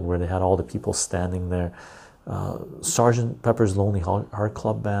called where they had all the people standing there? Sergeant Pepper's Lonely Heart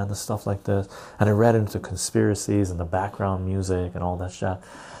Club Band and stuff like this. And I read into conspiracies and the background music and all that shit,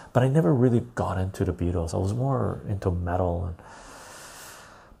 but I never really got into the Beatles. I was more into metal and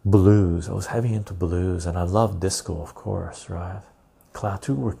blues. I was heavy into blues, and I love disco, of course, right?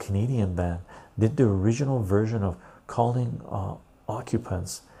 Klaatu were a Canadian band, did the original version of Calling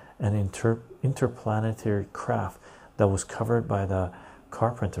Occupants, an interplanetary craft that was covered by the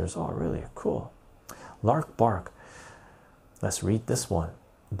Carpenters. Oh really? Cool. Lark Bark, let's read this one.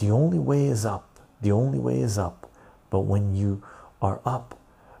 The only way is up. The only way is up, but when you are up,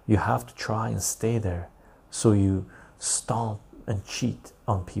 you have to try and stay there, so you stomp and cheat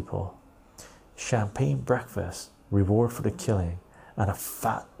on people. Champagne breakfast, reward for the killing, and a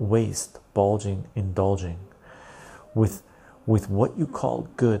fat waist bulging, indulging with what you call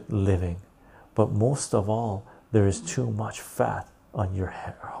good living, but most of all, there is too much fat on your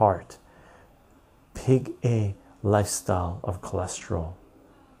heart. Pig A lifestyle of cholesterol,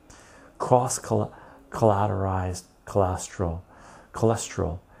 cross collateralized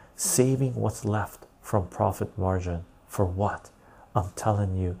cholesterol, saving what's left from profit margin. For what? I'm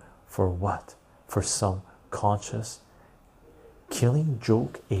telling you, for what? For some conscious killing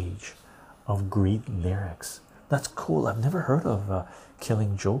joke age of greed lyrics. That's cool. I've never heard of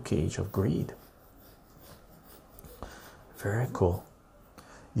killing joke age of greed. Very cool.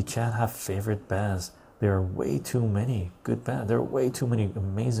 You can't have favorite bands. There are way too many good bands. There are way too many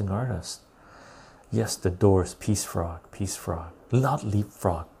amazing artists. Yes, The Doors, Peace Frog, not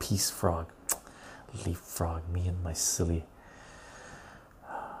Leapfrog, Peace Frog. Leapfrog, me and my silly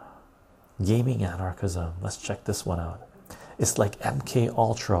gaming anarchism. Let's check this one out. It's like MK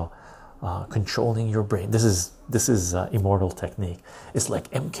Ultra controlling your brain. This is Immortal Technique. It's like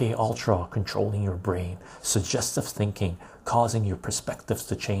MK Ultra controlling your brain, suggestive thinking, causing your perspectives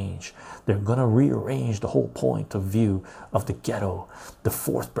to change. They're gonna rearrange the whole point of view of the ghetto. The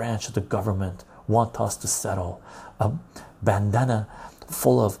fourth branch of the government want us to settle. A bandana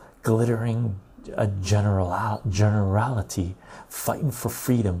full of glittering generality, fighting for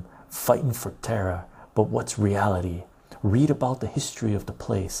freedom, fighting for terror. But what's reality? Read about the history of the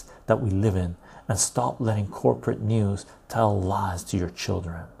place that we live in, and stop letting corporate news tell lies to your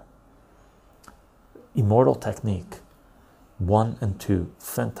children. Immortal Technique 1 and 2,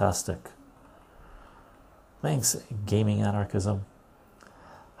 fantastic. Thanks, Gaming Anarchism.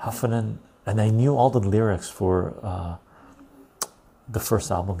 Huffinen, and I knew all the lyrics for the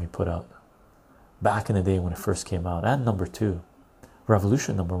first album he put out back in the day when it first came out, and number 2,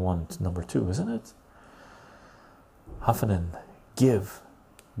 Revolution number 1 to number 2, isn't it? Huffinen, give,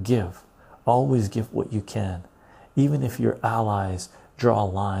 always give what you can, even if your allies draw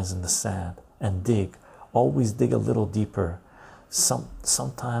lines in the sand, and dig, always dig a little deeper.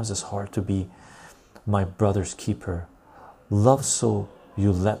 Sometimes it's hard to be my brother's keeper. Love so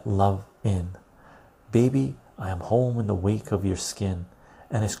you let love in. Baby, I am home in the wake of your skin,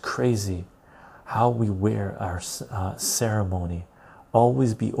 and it's crazy how we wear our ceremony.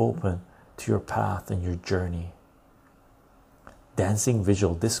 Always be open to your path and your journey. Dancing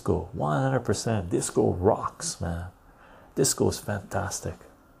Visual Disco, 100%. Disco rocks, man. Disco is fantastic.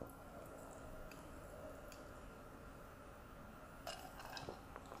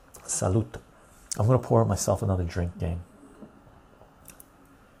 Salute. I'm gonna pour myself another drink, gang.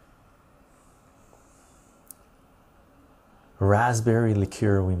 raspberry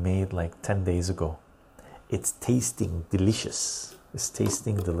liqueur we made like 10 days ago. It's tasting delicious. It's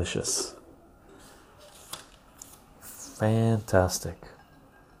tasting delicious. Fantastic.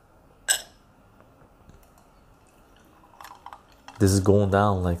 This is going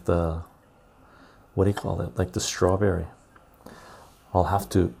down like the, what do you call it? Like the strawberry. I'll have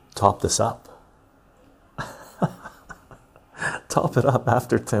to top this up. Top it up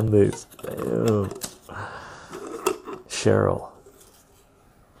after 10 days. Ew. Cheryl.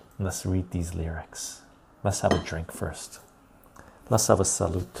 Let's read these lyrics. Let's have a drink first. Let's have a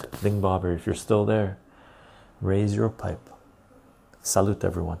salute. Ding Bobber, if you're still there, raise your pipe. Salute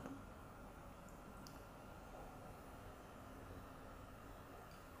everyone.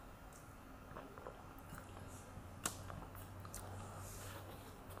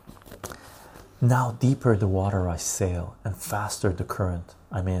 Now deeper the water I sail, and faster the current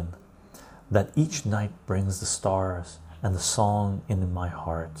I'm in, that each night brings the stars and the song in my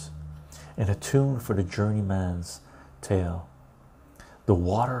heart, in a tune for the journeyman's tale. The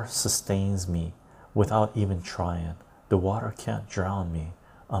water sustains me without even trying. The water can't drown me.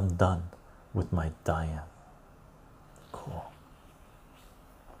 I'm done with my dying. Cool.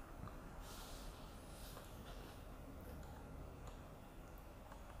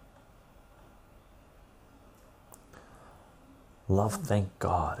 Love, thank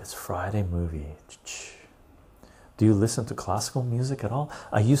God, it's Friday movie. Do you listen to classical music at all?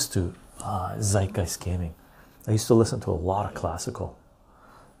 I used to, Zeitgeist Gaming. I used to listen to a lot of classical.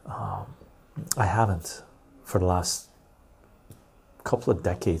 I haven't for the last couple of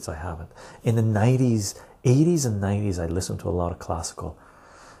decades. I haven't. In the 90s, 80s and 90s, I listened to a lot of classical.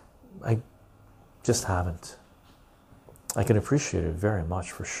 I just haven't. I can appreciate it very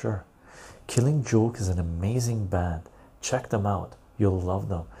much for sure. Killing Joke is an amazing band. Check them out. You'll love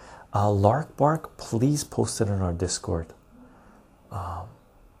them. Lark Bark, please post it in our Discord.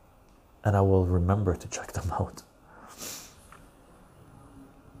 And I will remember to check them out.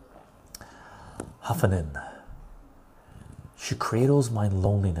 Huffinen. She cradles my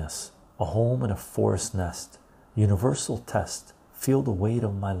loneliness, a home in a forest nest. Universal test. Feel the weight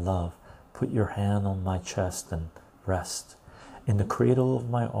of my love. Put your hand on my chest and rest. In the cradle of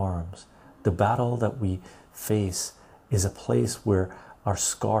my arms, the battle that we face is a place where our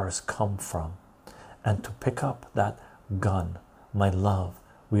scars come from. And to pick up that gun, my love,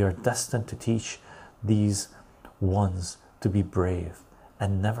 we are destined to teach these ones to be brave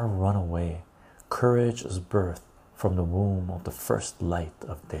and never run away. Courage is birthed from the womb of the first light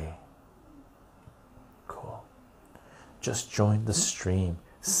of day. Cool. Just joined the stream.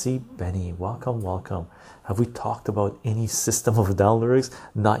 See Benny, welcome, welcome. Have we talked about any System of a Down lyrics?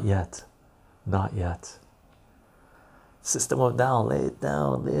 Not yet. Not yet. System of a Down, lay it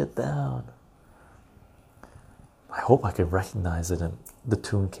down, lay it down. I hope I can recognize it and the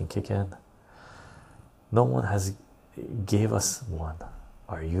tune can kick in. No one has gave us one.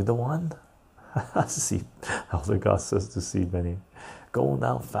 Are you the one? See, Elder God says to see Benny, going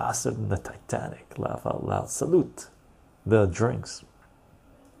down faster than the Titanic. Laugh out loud. Salute the drinks.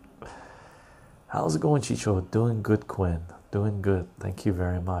 How's it going, Chicho? Doing good, Quinn. Doing good. Thank you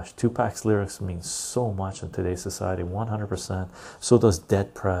very much. Tupac's lyrics mean so much in today's society. 100%. So does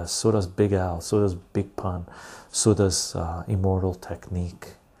Dead Press. So does Big Al. So does Big Pun. So does Immortal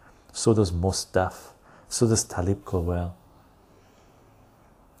Technique. So does Mos Def. So does Talib Kweli.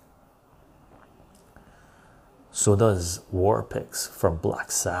 So does War Pigs from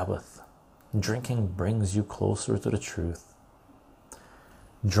Black Sabbath. Drinking brings you closer to the truth.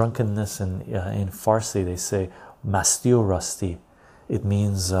 Drunkenness in Farsi they say Mastio Rusty. It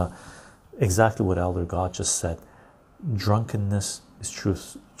means exactly what Elder God just said. Drunkenness is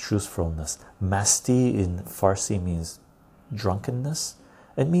truthfulness. Masti in Farsi means drunkenness.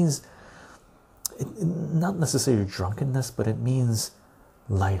 It means not necessarily drunkenness, but it means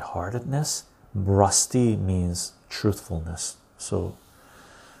lightheartedness. Rusty means truthfulness. So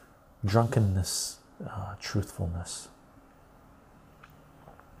drunkenness, truthfulness.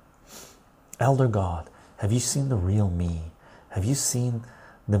 Elder God, have you seen the real me? Have you seen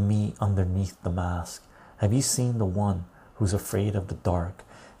the me underneath the mask? Have you seen the one who's afraid of the dark?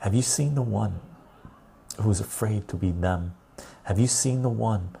 Have you seen the one who's afraid to be them? Have you seen the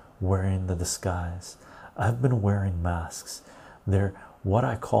one wearing the disguise? I've been wearing masks. They're what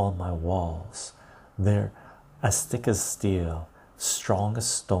I call my walls. They're as thick as steel, strong as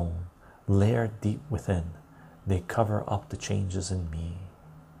stone, layered deep within. They cover up the changes in me.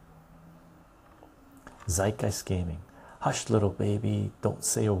 Zeitgeist Gaming. Hush, little baby, don't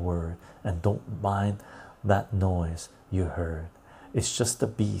say a word, and don't mind that noise you heard. It's just a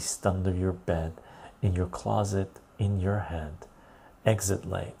beast under your bed, in your closet, in your head. Exit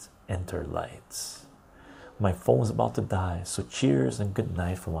light, enter lights. My phone's about to die, so cheers and good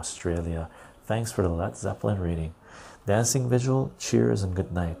night from Australia. Thanks for the Led Zeppelin reading. Dancing visual, cheers and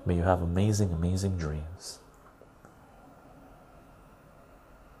good night. May you have amazing, amazing dreams.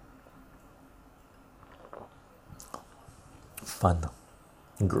 Fun.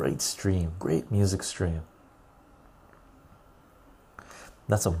 Great stream, great music stream.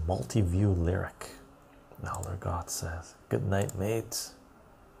 That's a multi-view lyric. Elder God says, good night, mates.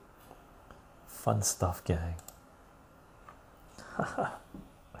 Fun stuff, gang.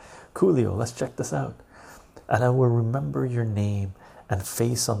 Coolio, let's check this out. And I will remember your name and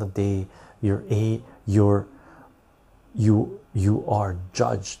face on the day you are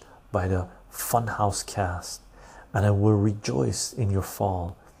judged by the Funhouse cast, and I will rejoice in your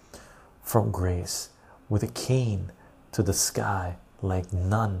fall from grace with a cane to the sky like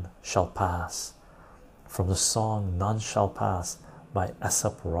none shall pass. From the song None Shall Pass by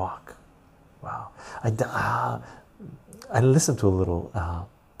Aesop Rock. Wow. I listened to a little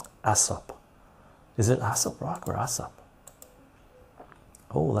Aesop. Is it Aesop Rock or Aesop?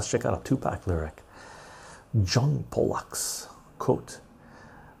 Oh, let's check out a Tupac lyric. Jung Polak's quote,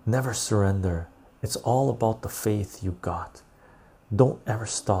 never surrender. It's all about the faith you got. Don't ever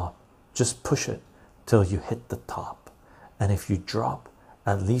stop. Just push it till you hit the top. And if you drop,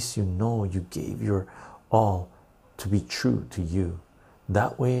 at least you know you gave your all to be true to you.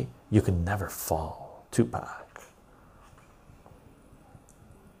 That way you can never fall. Tupac.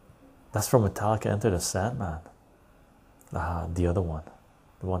 That's from Metallica Enter the Sandman. The other one,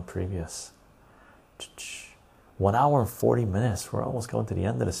 the one previous. 1 hour and 40 minutes. We're almost going to the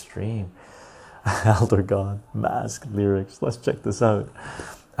end of the stream. Elder God, mask lyrics. Let's check this out.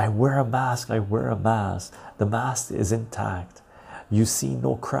 I wear a mask, I wear a mask. The mask is intact. You see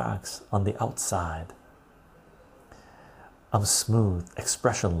no cracks on the outside. I'm smooth,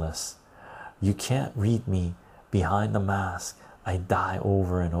 expressionless. You can't read me behind the mask. I die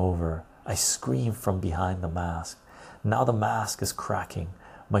over and over. I scream from behind the mask. Now the mask is cracking.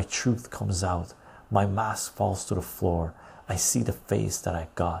 My truth comes out. My mask falls to the floor. I see the face that I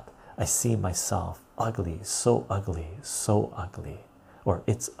got. I see myself ugly, so ugly, so ugly. Or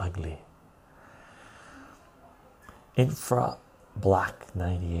it's ugly. Infra Black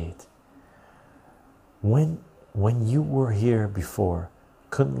 98. When you were here before,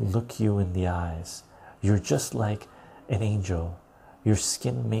 couldn't look you in the eyes. You're just like an angel. Your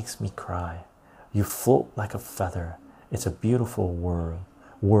skin makes me cry. You float like a feather. It's a beautiful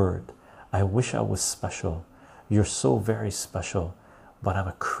word. I wish I was special. You're so very special, but I'm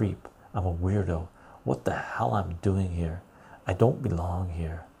a creep. I'm a weirdo. What the hell I'm doing here? I don't belong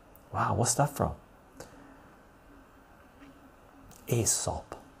here. Wow, what's that from?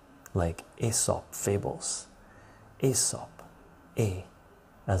 Aesop, like Aesop fables. Aesop, A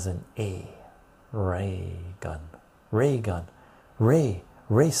as in A, ray gun, Raysop.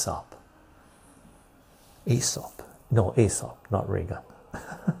 Aesop, no, Aesop, not ray gun.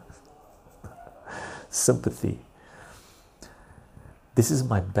 Sympathy. This is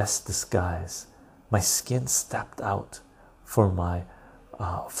my best disguise. My skin stepped out for my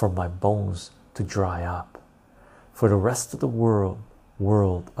bones to dry up, for the rest of the world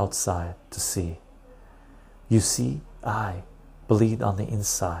outside to see. You see, I bleed on the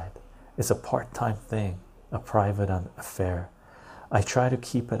inside. It's a part-time thing, a private affair. I try to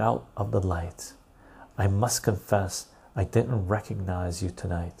keep it out of the light. I must confess I didn't recognize you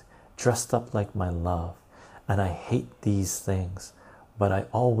tonight, dressed up like my love, and I hate these things, but I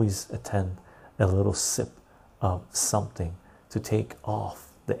always attend a little sip of something to take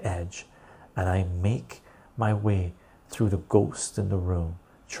off the edge, and I make my way through the ghost in the room,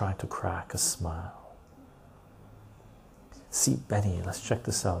 trying to crack a smile. See, Benny, let's check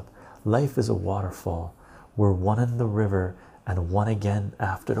this out. Life is a waterfall. We're one in the river and one again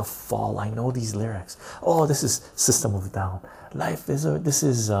after the fall. I know these lyrics. Oh, this is System of a Down. Life is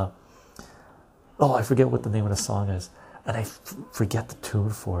oh, I forget what the name of the song is, and I forget the tune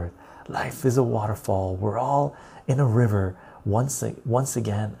for it. Life is a waterfall. We're all in a river once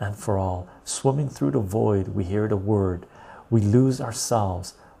again and for all. Swimming through the void, we hear the word. We lose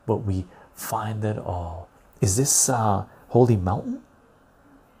ourselves, but we find it all. Is this Holy Mountain?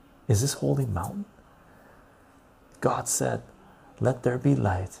 Is this Holy Mountain? God said, let there be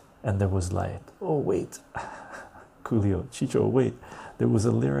light, and there was light. Oh, wait. Coolio, Chicho, wait. There was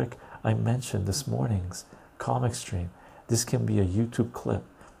a lyric I mentioned this morning's comic stream. This can be a YouTube clip.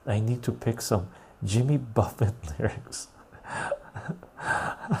 I need to pick some Jimmy Buffett lyrics.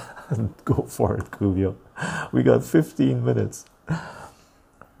 Go for it, Coolio. We got 15 minutes.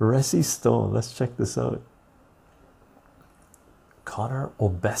 Ressie Stone, let's check this out. Connor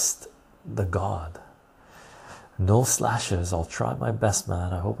Obest the God. No slashes. I'll try my best,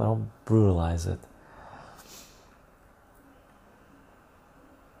 man. I hope I don't brutalize it.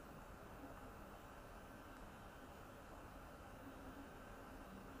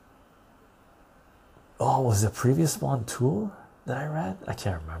 Oh, was the previous one Tool that I read? I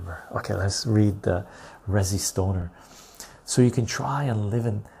can't remember. Okay, let's read the Resi Stoner. So you can try and live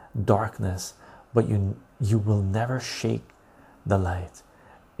in darkness, but you will never shake the light.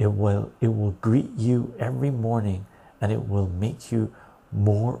 It will greet you every morning, and it will make you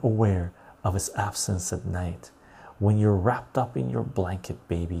more aware of its absence at night. When you're wrapped up in your blankets,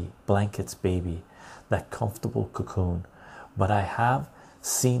 baby, that comfortable cocoon. But I have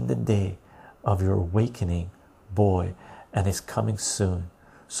seen the day of your awakening, boy, and it's coming soon.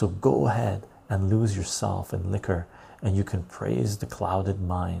 So go ahead and lose yourself in liquor, and you can praise the clouded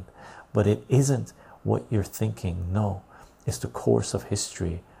mind. But it isn't what you're thinking, no, it's the course of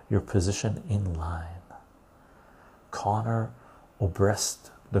history, your position in line. Connor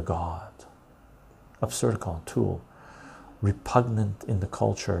Obrest the God. Absurdicon Tool. Repugnant in the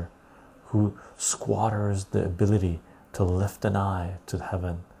culture, who squatters the ability to lift an eye to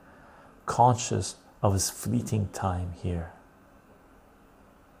heaven, conscious of his fleeting time here.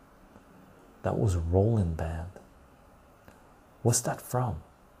 That was Roland Band. What's that from?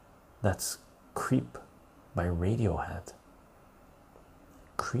 That's Creep by Radiohead.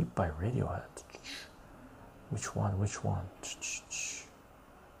 Creep by Radiohead. Which one?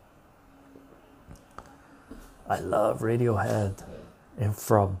 I love Radiohead.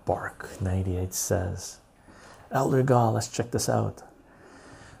 Infra Bark 98 says, Elder God, let's check this out.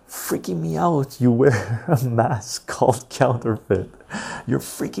 Freaking me out, you wear a mask called counterfeit. You're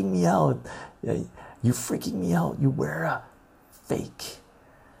freaking me out. You freaking me out. You wear a fake.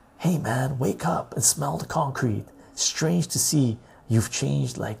 Hey man, wake up and smell the concrete. Strange to see you've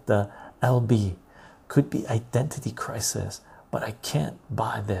changed like the LB. Could be identity crisis, but I can't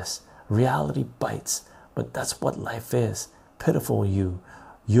buy this. Reality bites, but that's what life is. Pitiful you.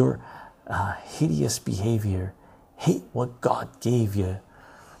 Your hideous behavior. Hate what God gave you.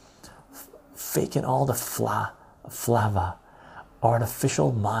 Faking all the flava,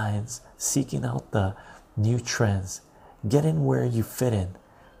 artificial minds, seeking out the new trends. Get in where you fit in.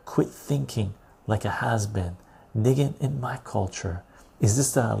 Quit thinking like a has-been. Digging in my culture. Is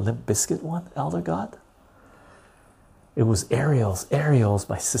this the Limp Bizkit one, Elder God? It was Aerials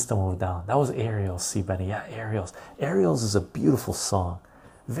by System of a Down. That was Aerials, see Benny. Yeah, Aerials is a beautiful song.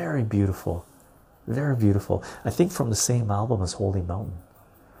 Very beautiful. Very beautiful. I think from the same album as Holy Mountain.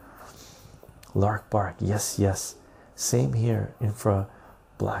 Lark Bark, yes. Same here. Infra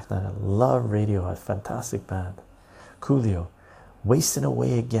Black Knight. I love Radiohead. Fantastic band. Coolio, wasting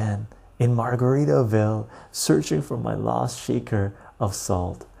away again in Margaritaville, searching for my lost shaker of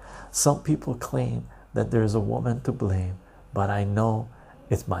salt. Some people claim that there's a woman to blame, but I know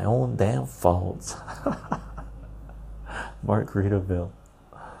it's my own damn fault. Margaritaville.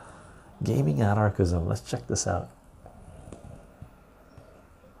 Gaming anarchism. Let's check this out.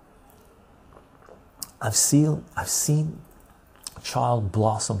 I've seen child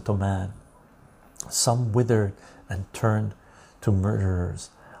blossom to man, some withered and turned to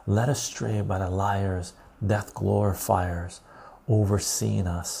murderers, led astray by the liars, death glorifiers, overseeing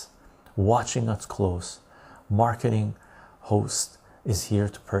us, watching us close. Marketing host is here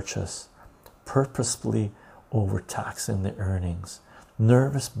to purchase, purposefully overtaxing the earnings,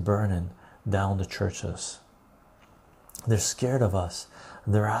 nervous burning down the churches. They're scared of us.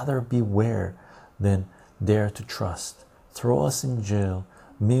 They'd rather beware than dare to trust. Throw us in jail,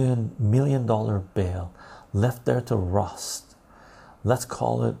 million dollar bail, left there to rust. Let's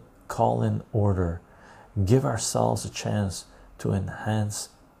call in order. Give ourselves a chance to enhance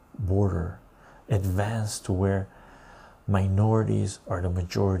border, advance to where minorities are the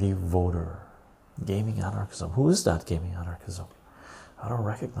majority voter. Gaming anarchism. Who is that gaming anarchism? I don't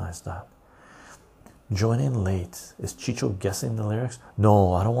recognize that. Join in late. Is Chicho guessing the lyrics?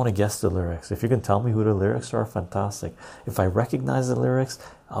 No, I don't want to guess the lyrics. If you can tell me who the lyrics are, fantastic. If I recognize the lyrics,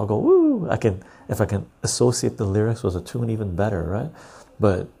 I'll go woo. If I can associate the lyrics with a tune, even better, right?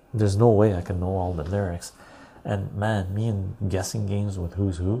 But there's no way I can know all the lyrics. And man, me and guessing games with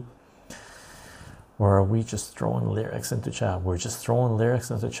who's who. Or are we just throwing lyrics into chat? We're just throwing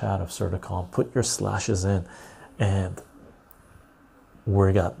lyrics into chat of Certicom. Put your slashes in, and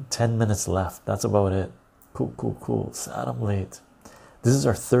we got 10 minutes left. That's about it. Cool. Sad I'm late. This is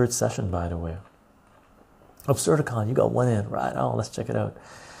our third session, by the way. Absurdicon, you got one in. Right on, let's check it out.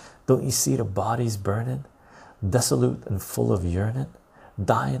 Don't you see the bodies burning? Desolate and full of yearning,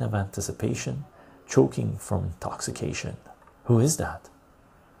 dying of anticipation, choking from intoxication. Who is that?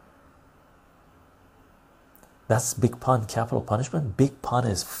 That's Big Pun, Capital Punishment. Big Pun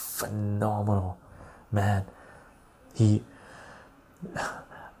is phenomenal, man. He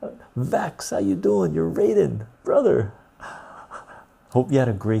Vex, how you doing? You're rated, brother. Hope you had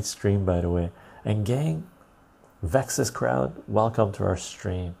a great stream, by the way. And gang, Vex's crowd, welcome to our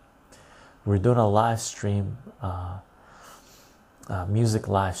stream. We're doing a live stream, music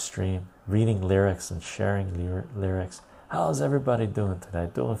live stream, reading lyrics and sharing lyrics. How's everybody doing today?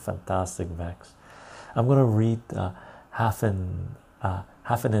 Doing fantastic, Vex. I'm gonna read Haffenen's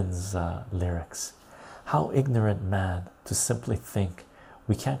lyrics. How ignorant man to simply think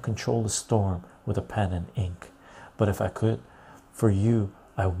we can't control the storm with a pen and ink. But if I could, for you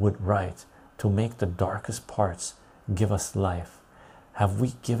I would write to make the darkest parts give us life. Have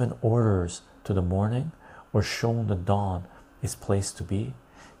we given orders to the morning or shown the dawn its place to be?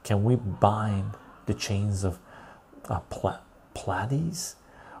 Can we bind the chains of Pleiades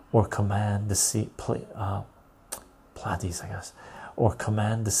or command the sea? Pleiades, I guess, or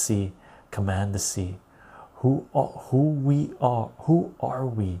command the sea. Command the sea. Who are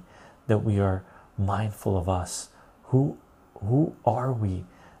we that we are mindful of us? Who are we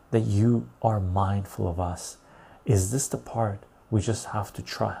that you are mindful of us? Is this the part we just have to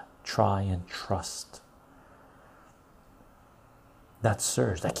try and trust? That's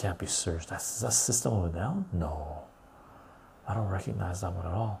Surge. That can't be Surge. That's System of a Down? No, I don't recognize that one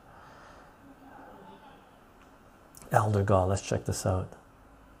at all. Elder God, let's check this out.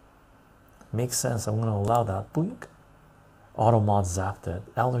 Makes sense. I'm going to allow that. Boink. Automod zapped it.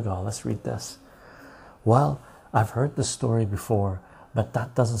 Elder God, let's read this. Well, I've heard the story before, but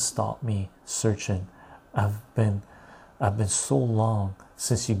that doesn't stop me searching. I've been so long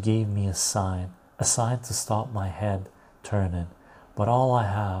since you gave me a sign to stop my head turning. But all I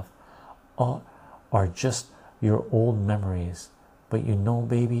have are just your old memories. But you know,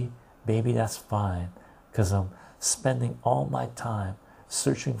 baby, that's fine, because I'm spending all my time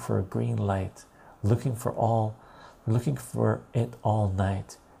searching for a green light, looking for it all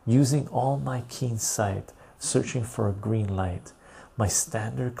night, using all my keen sight, searching for a green light. My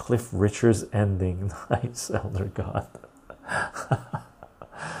standard Cliff Richards ending. Nice, Elder God.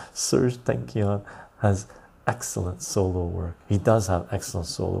 Serge Tankian has excellent solo work. He does have excellent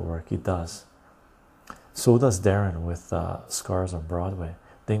solo work. He does. So does Darren with Scars on Broadway.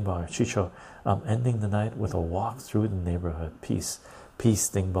 Dingbobber, Chicho, I'm ending the night with a walk through the neighborhood. Peace,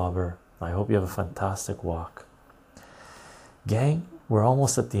 Dingbobber. I hope you have a fantastic walk. Gang, we're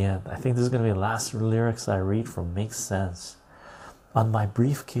almost at the end. I think this is going to be the last lyrics I read from Makes Sense. On my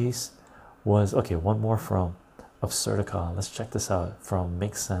briefcase was, okay, one more from Absurdicon. Let's check this out from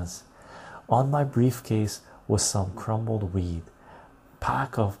Makes Sense. On my briefcase was some crumbled weed,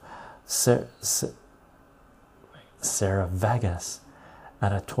 pack of Sarah Vegas,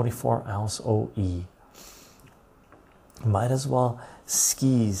 and a 24-ounce OE. Might as well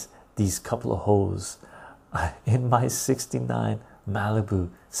skis these couple of hoes. In my 69 Malibu,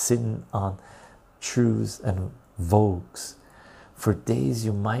 sitting on Trues and Vogues. For days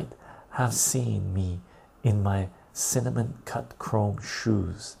you might have seen me in my cinnamon cut chrome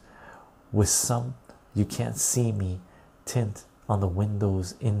shoes, with some you can't see me tint on the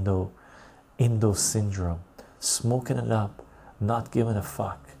windows. Indo syndrome, smoking it up, not giving a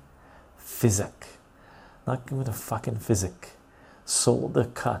fuck. Physic, not giving a fucking physic. Sold the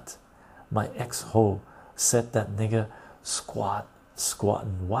cut. My ex-ho said that nigga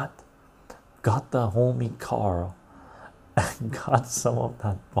squatting what? Got the homie Carl and got some of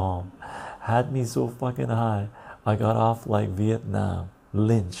that bomb. Had me so fucking high I got off like Vietnam.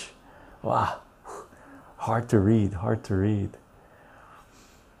 Lynch. Wow. Hard to read.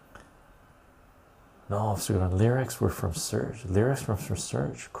 No, Absurdicon. Lyrics were from Surge.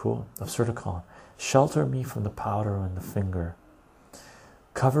 Cool. Absurdicon. Shelter me from the powder on the finger.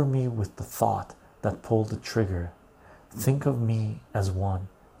 Cover me with the thought that pulled the trigger. Think of me as one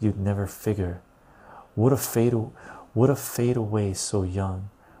you'd never figure. Would have fade away so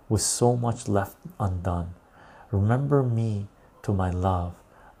young, with so much left undone. Remember me to my love.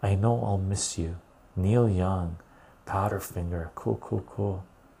 I know I'll miss you. Neil Young, Powderfinger. Cool.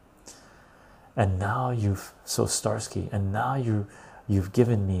 And now Starsky, and now you've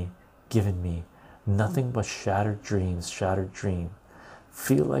given me nothing but shattered dreams.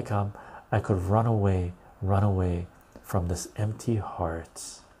 Feel like I could run away from this empty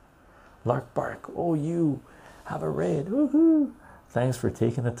heart. Lark Bark, oh, you have a raid. Woohoo! Thanks for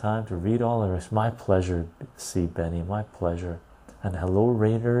taking the time to read all of this. My pleasure, C. Benny, my pleasure. And hello,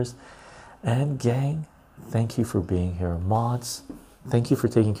 raiders and gang. Thank you for being here. Mods, thank you for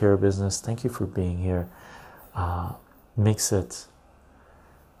taking care of business. Thank you for being here. makes it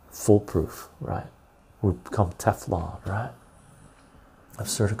foolproof, right? We become Teflon, right?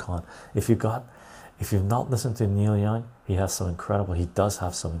 Absurdicon. If you've not listened to Neil Young, he does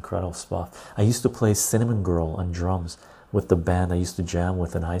have some incredible stuff. I used to play Cinnamon Girl on drums with the band I used to jam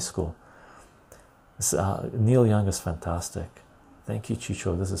with in high school. Neil Young is fantastic. Thank you,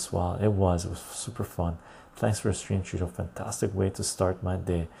 Chicho. This is swell. It was super fun. Thanks for the stream, Chicho. Fantastic way to start my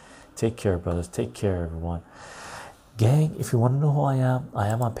day. Take care, brothers. Take care, everyone. Gang, if you want to know who I am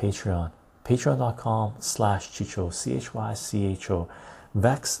on Patreon. Patreon.com/Chicho, CHYCHO.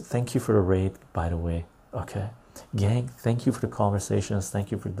 Vex, thank you for the raid, by the way. Okay, gang, thank you for the conversations,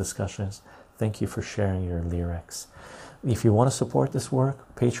 thank you for the discussions, thank you for sharing your lyrics. If you want to support this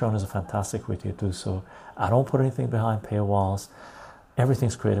work, Patreon is a fantastic way to do so. I don't put anything behind paywalls.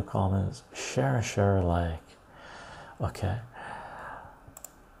 Everything's Creative Commons. Share alike. Okay,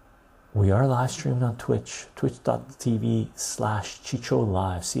 we are live streaming on Twitch, twitch.tv/Chicho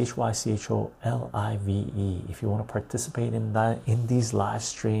Live, CHYCHOLIVE. If you want to participate in these live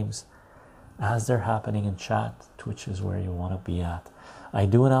streams as they're happening in chat, Twitch is where you want to be at. I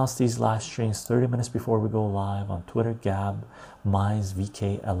do announce these live streams 30 minutes before we go live on Twitter, Gab, Minds,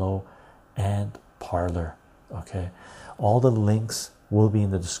 VKLO, and Parlor. Okay, all the links will be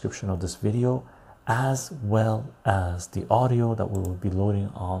in the description of this video, as well as the audio that we will be loading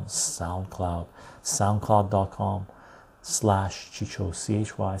on SoundCloud, soundcloud.com/Chicho,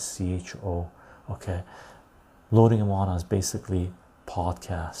 CHYCHO. Okay, loading them on as basically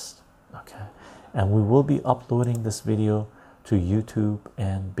podcast. Okay, and we will be uploading this video to YouTube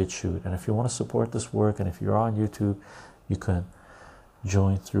and BitChute. And if you want to support this work, and if you're on YouTube, you can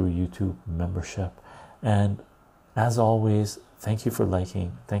join through YouTube membership. And as always, thank you for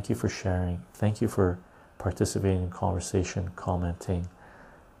liking, thank you for sharing, thank you for participating in conversation, commenting,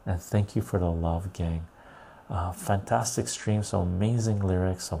 and thank you for the love, gang. Fantastic stream, some amazing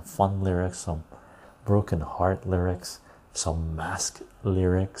lyrics, some fun lyrics, some broken heart lyrics, some mask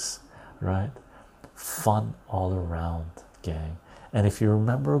lyrics, right? Fun all around, gang. And if you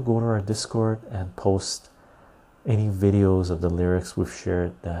remember, go to our Discord and post any videos of the lyrics we've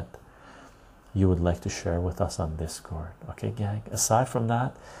shared that you would like to share with us on Discord. Okay, gang. Aside from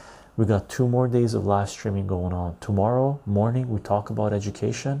that, we got 2 more days of live streaming going on. Tomorrow morning we talk about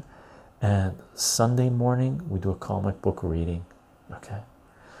education, and Sunday morning we do a comic book reading. Okay,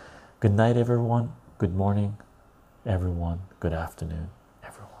 good night, everyone. Good morning, everyone. Good afternoon,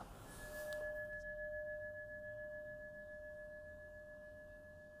 everyone.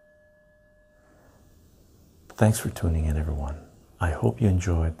 Thanks for tuning in, everyone. I hope you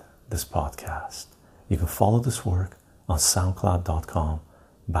enjoyed this podcast. You can follow this work on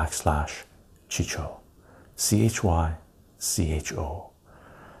soundcloud.com/Chicho, CHYCHO.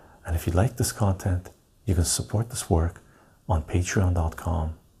 And if you like this content, you can support this work on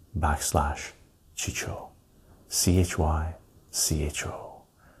patreon.com/Chicho, CHYCHO.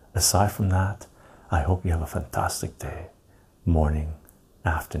 Aside from that, I hope you have a fantastic day, morning,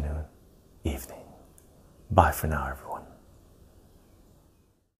 afternoon, evening. Bye for now, everyone.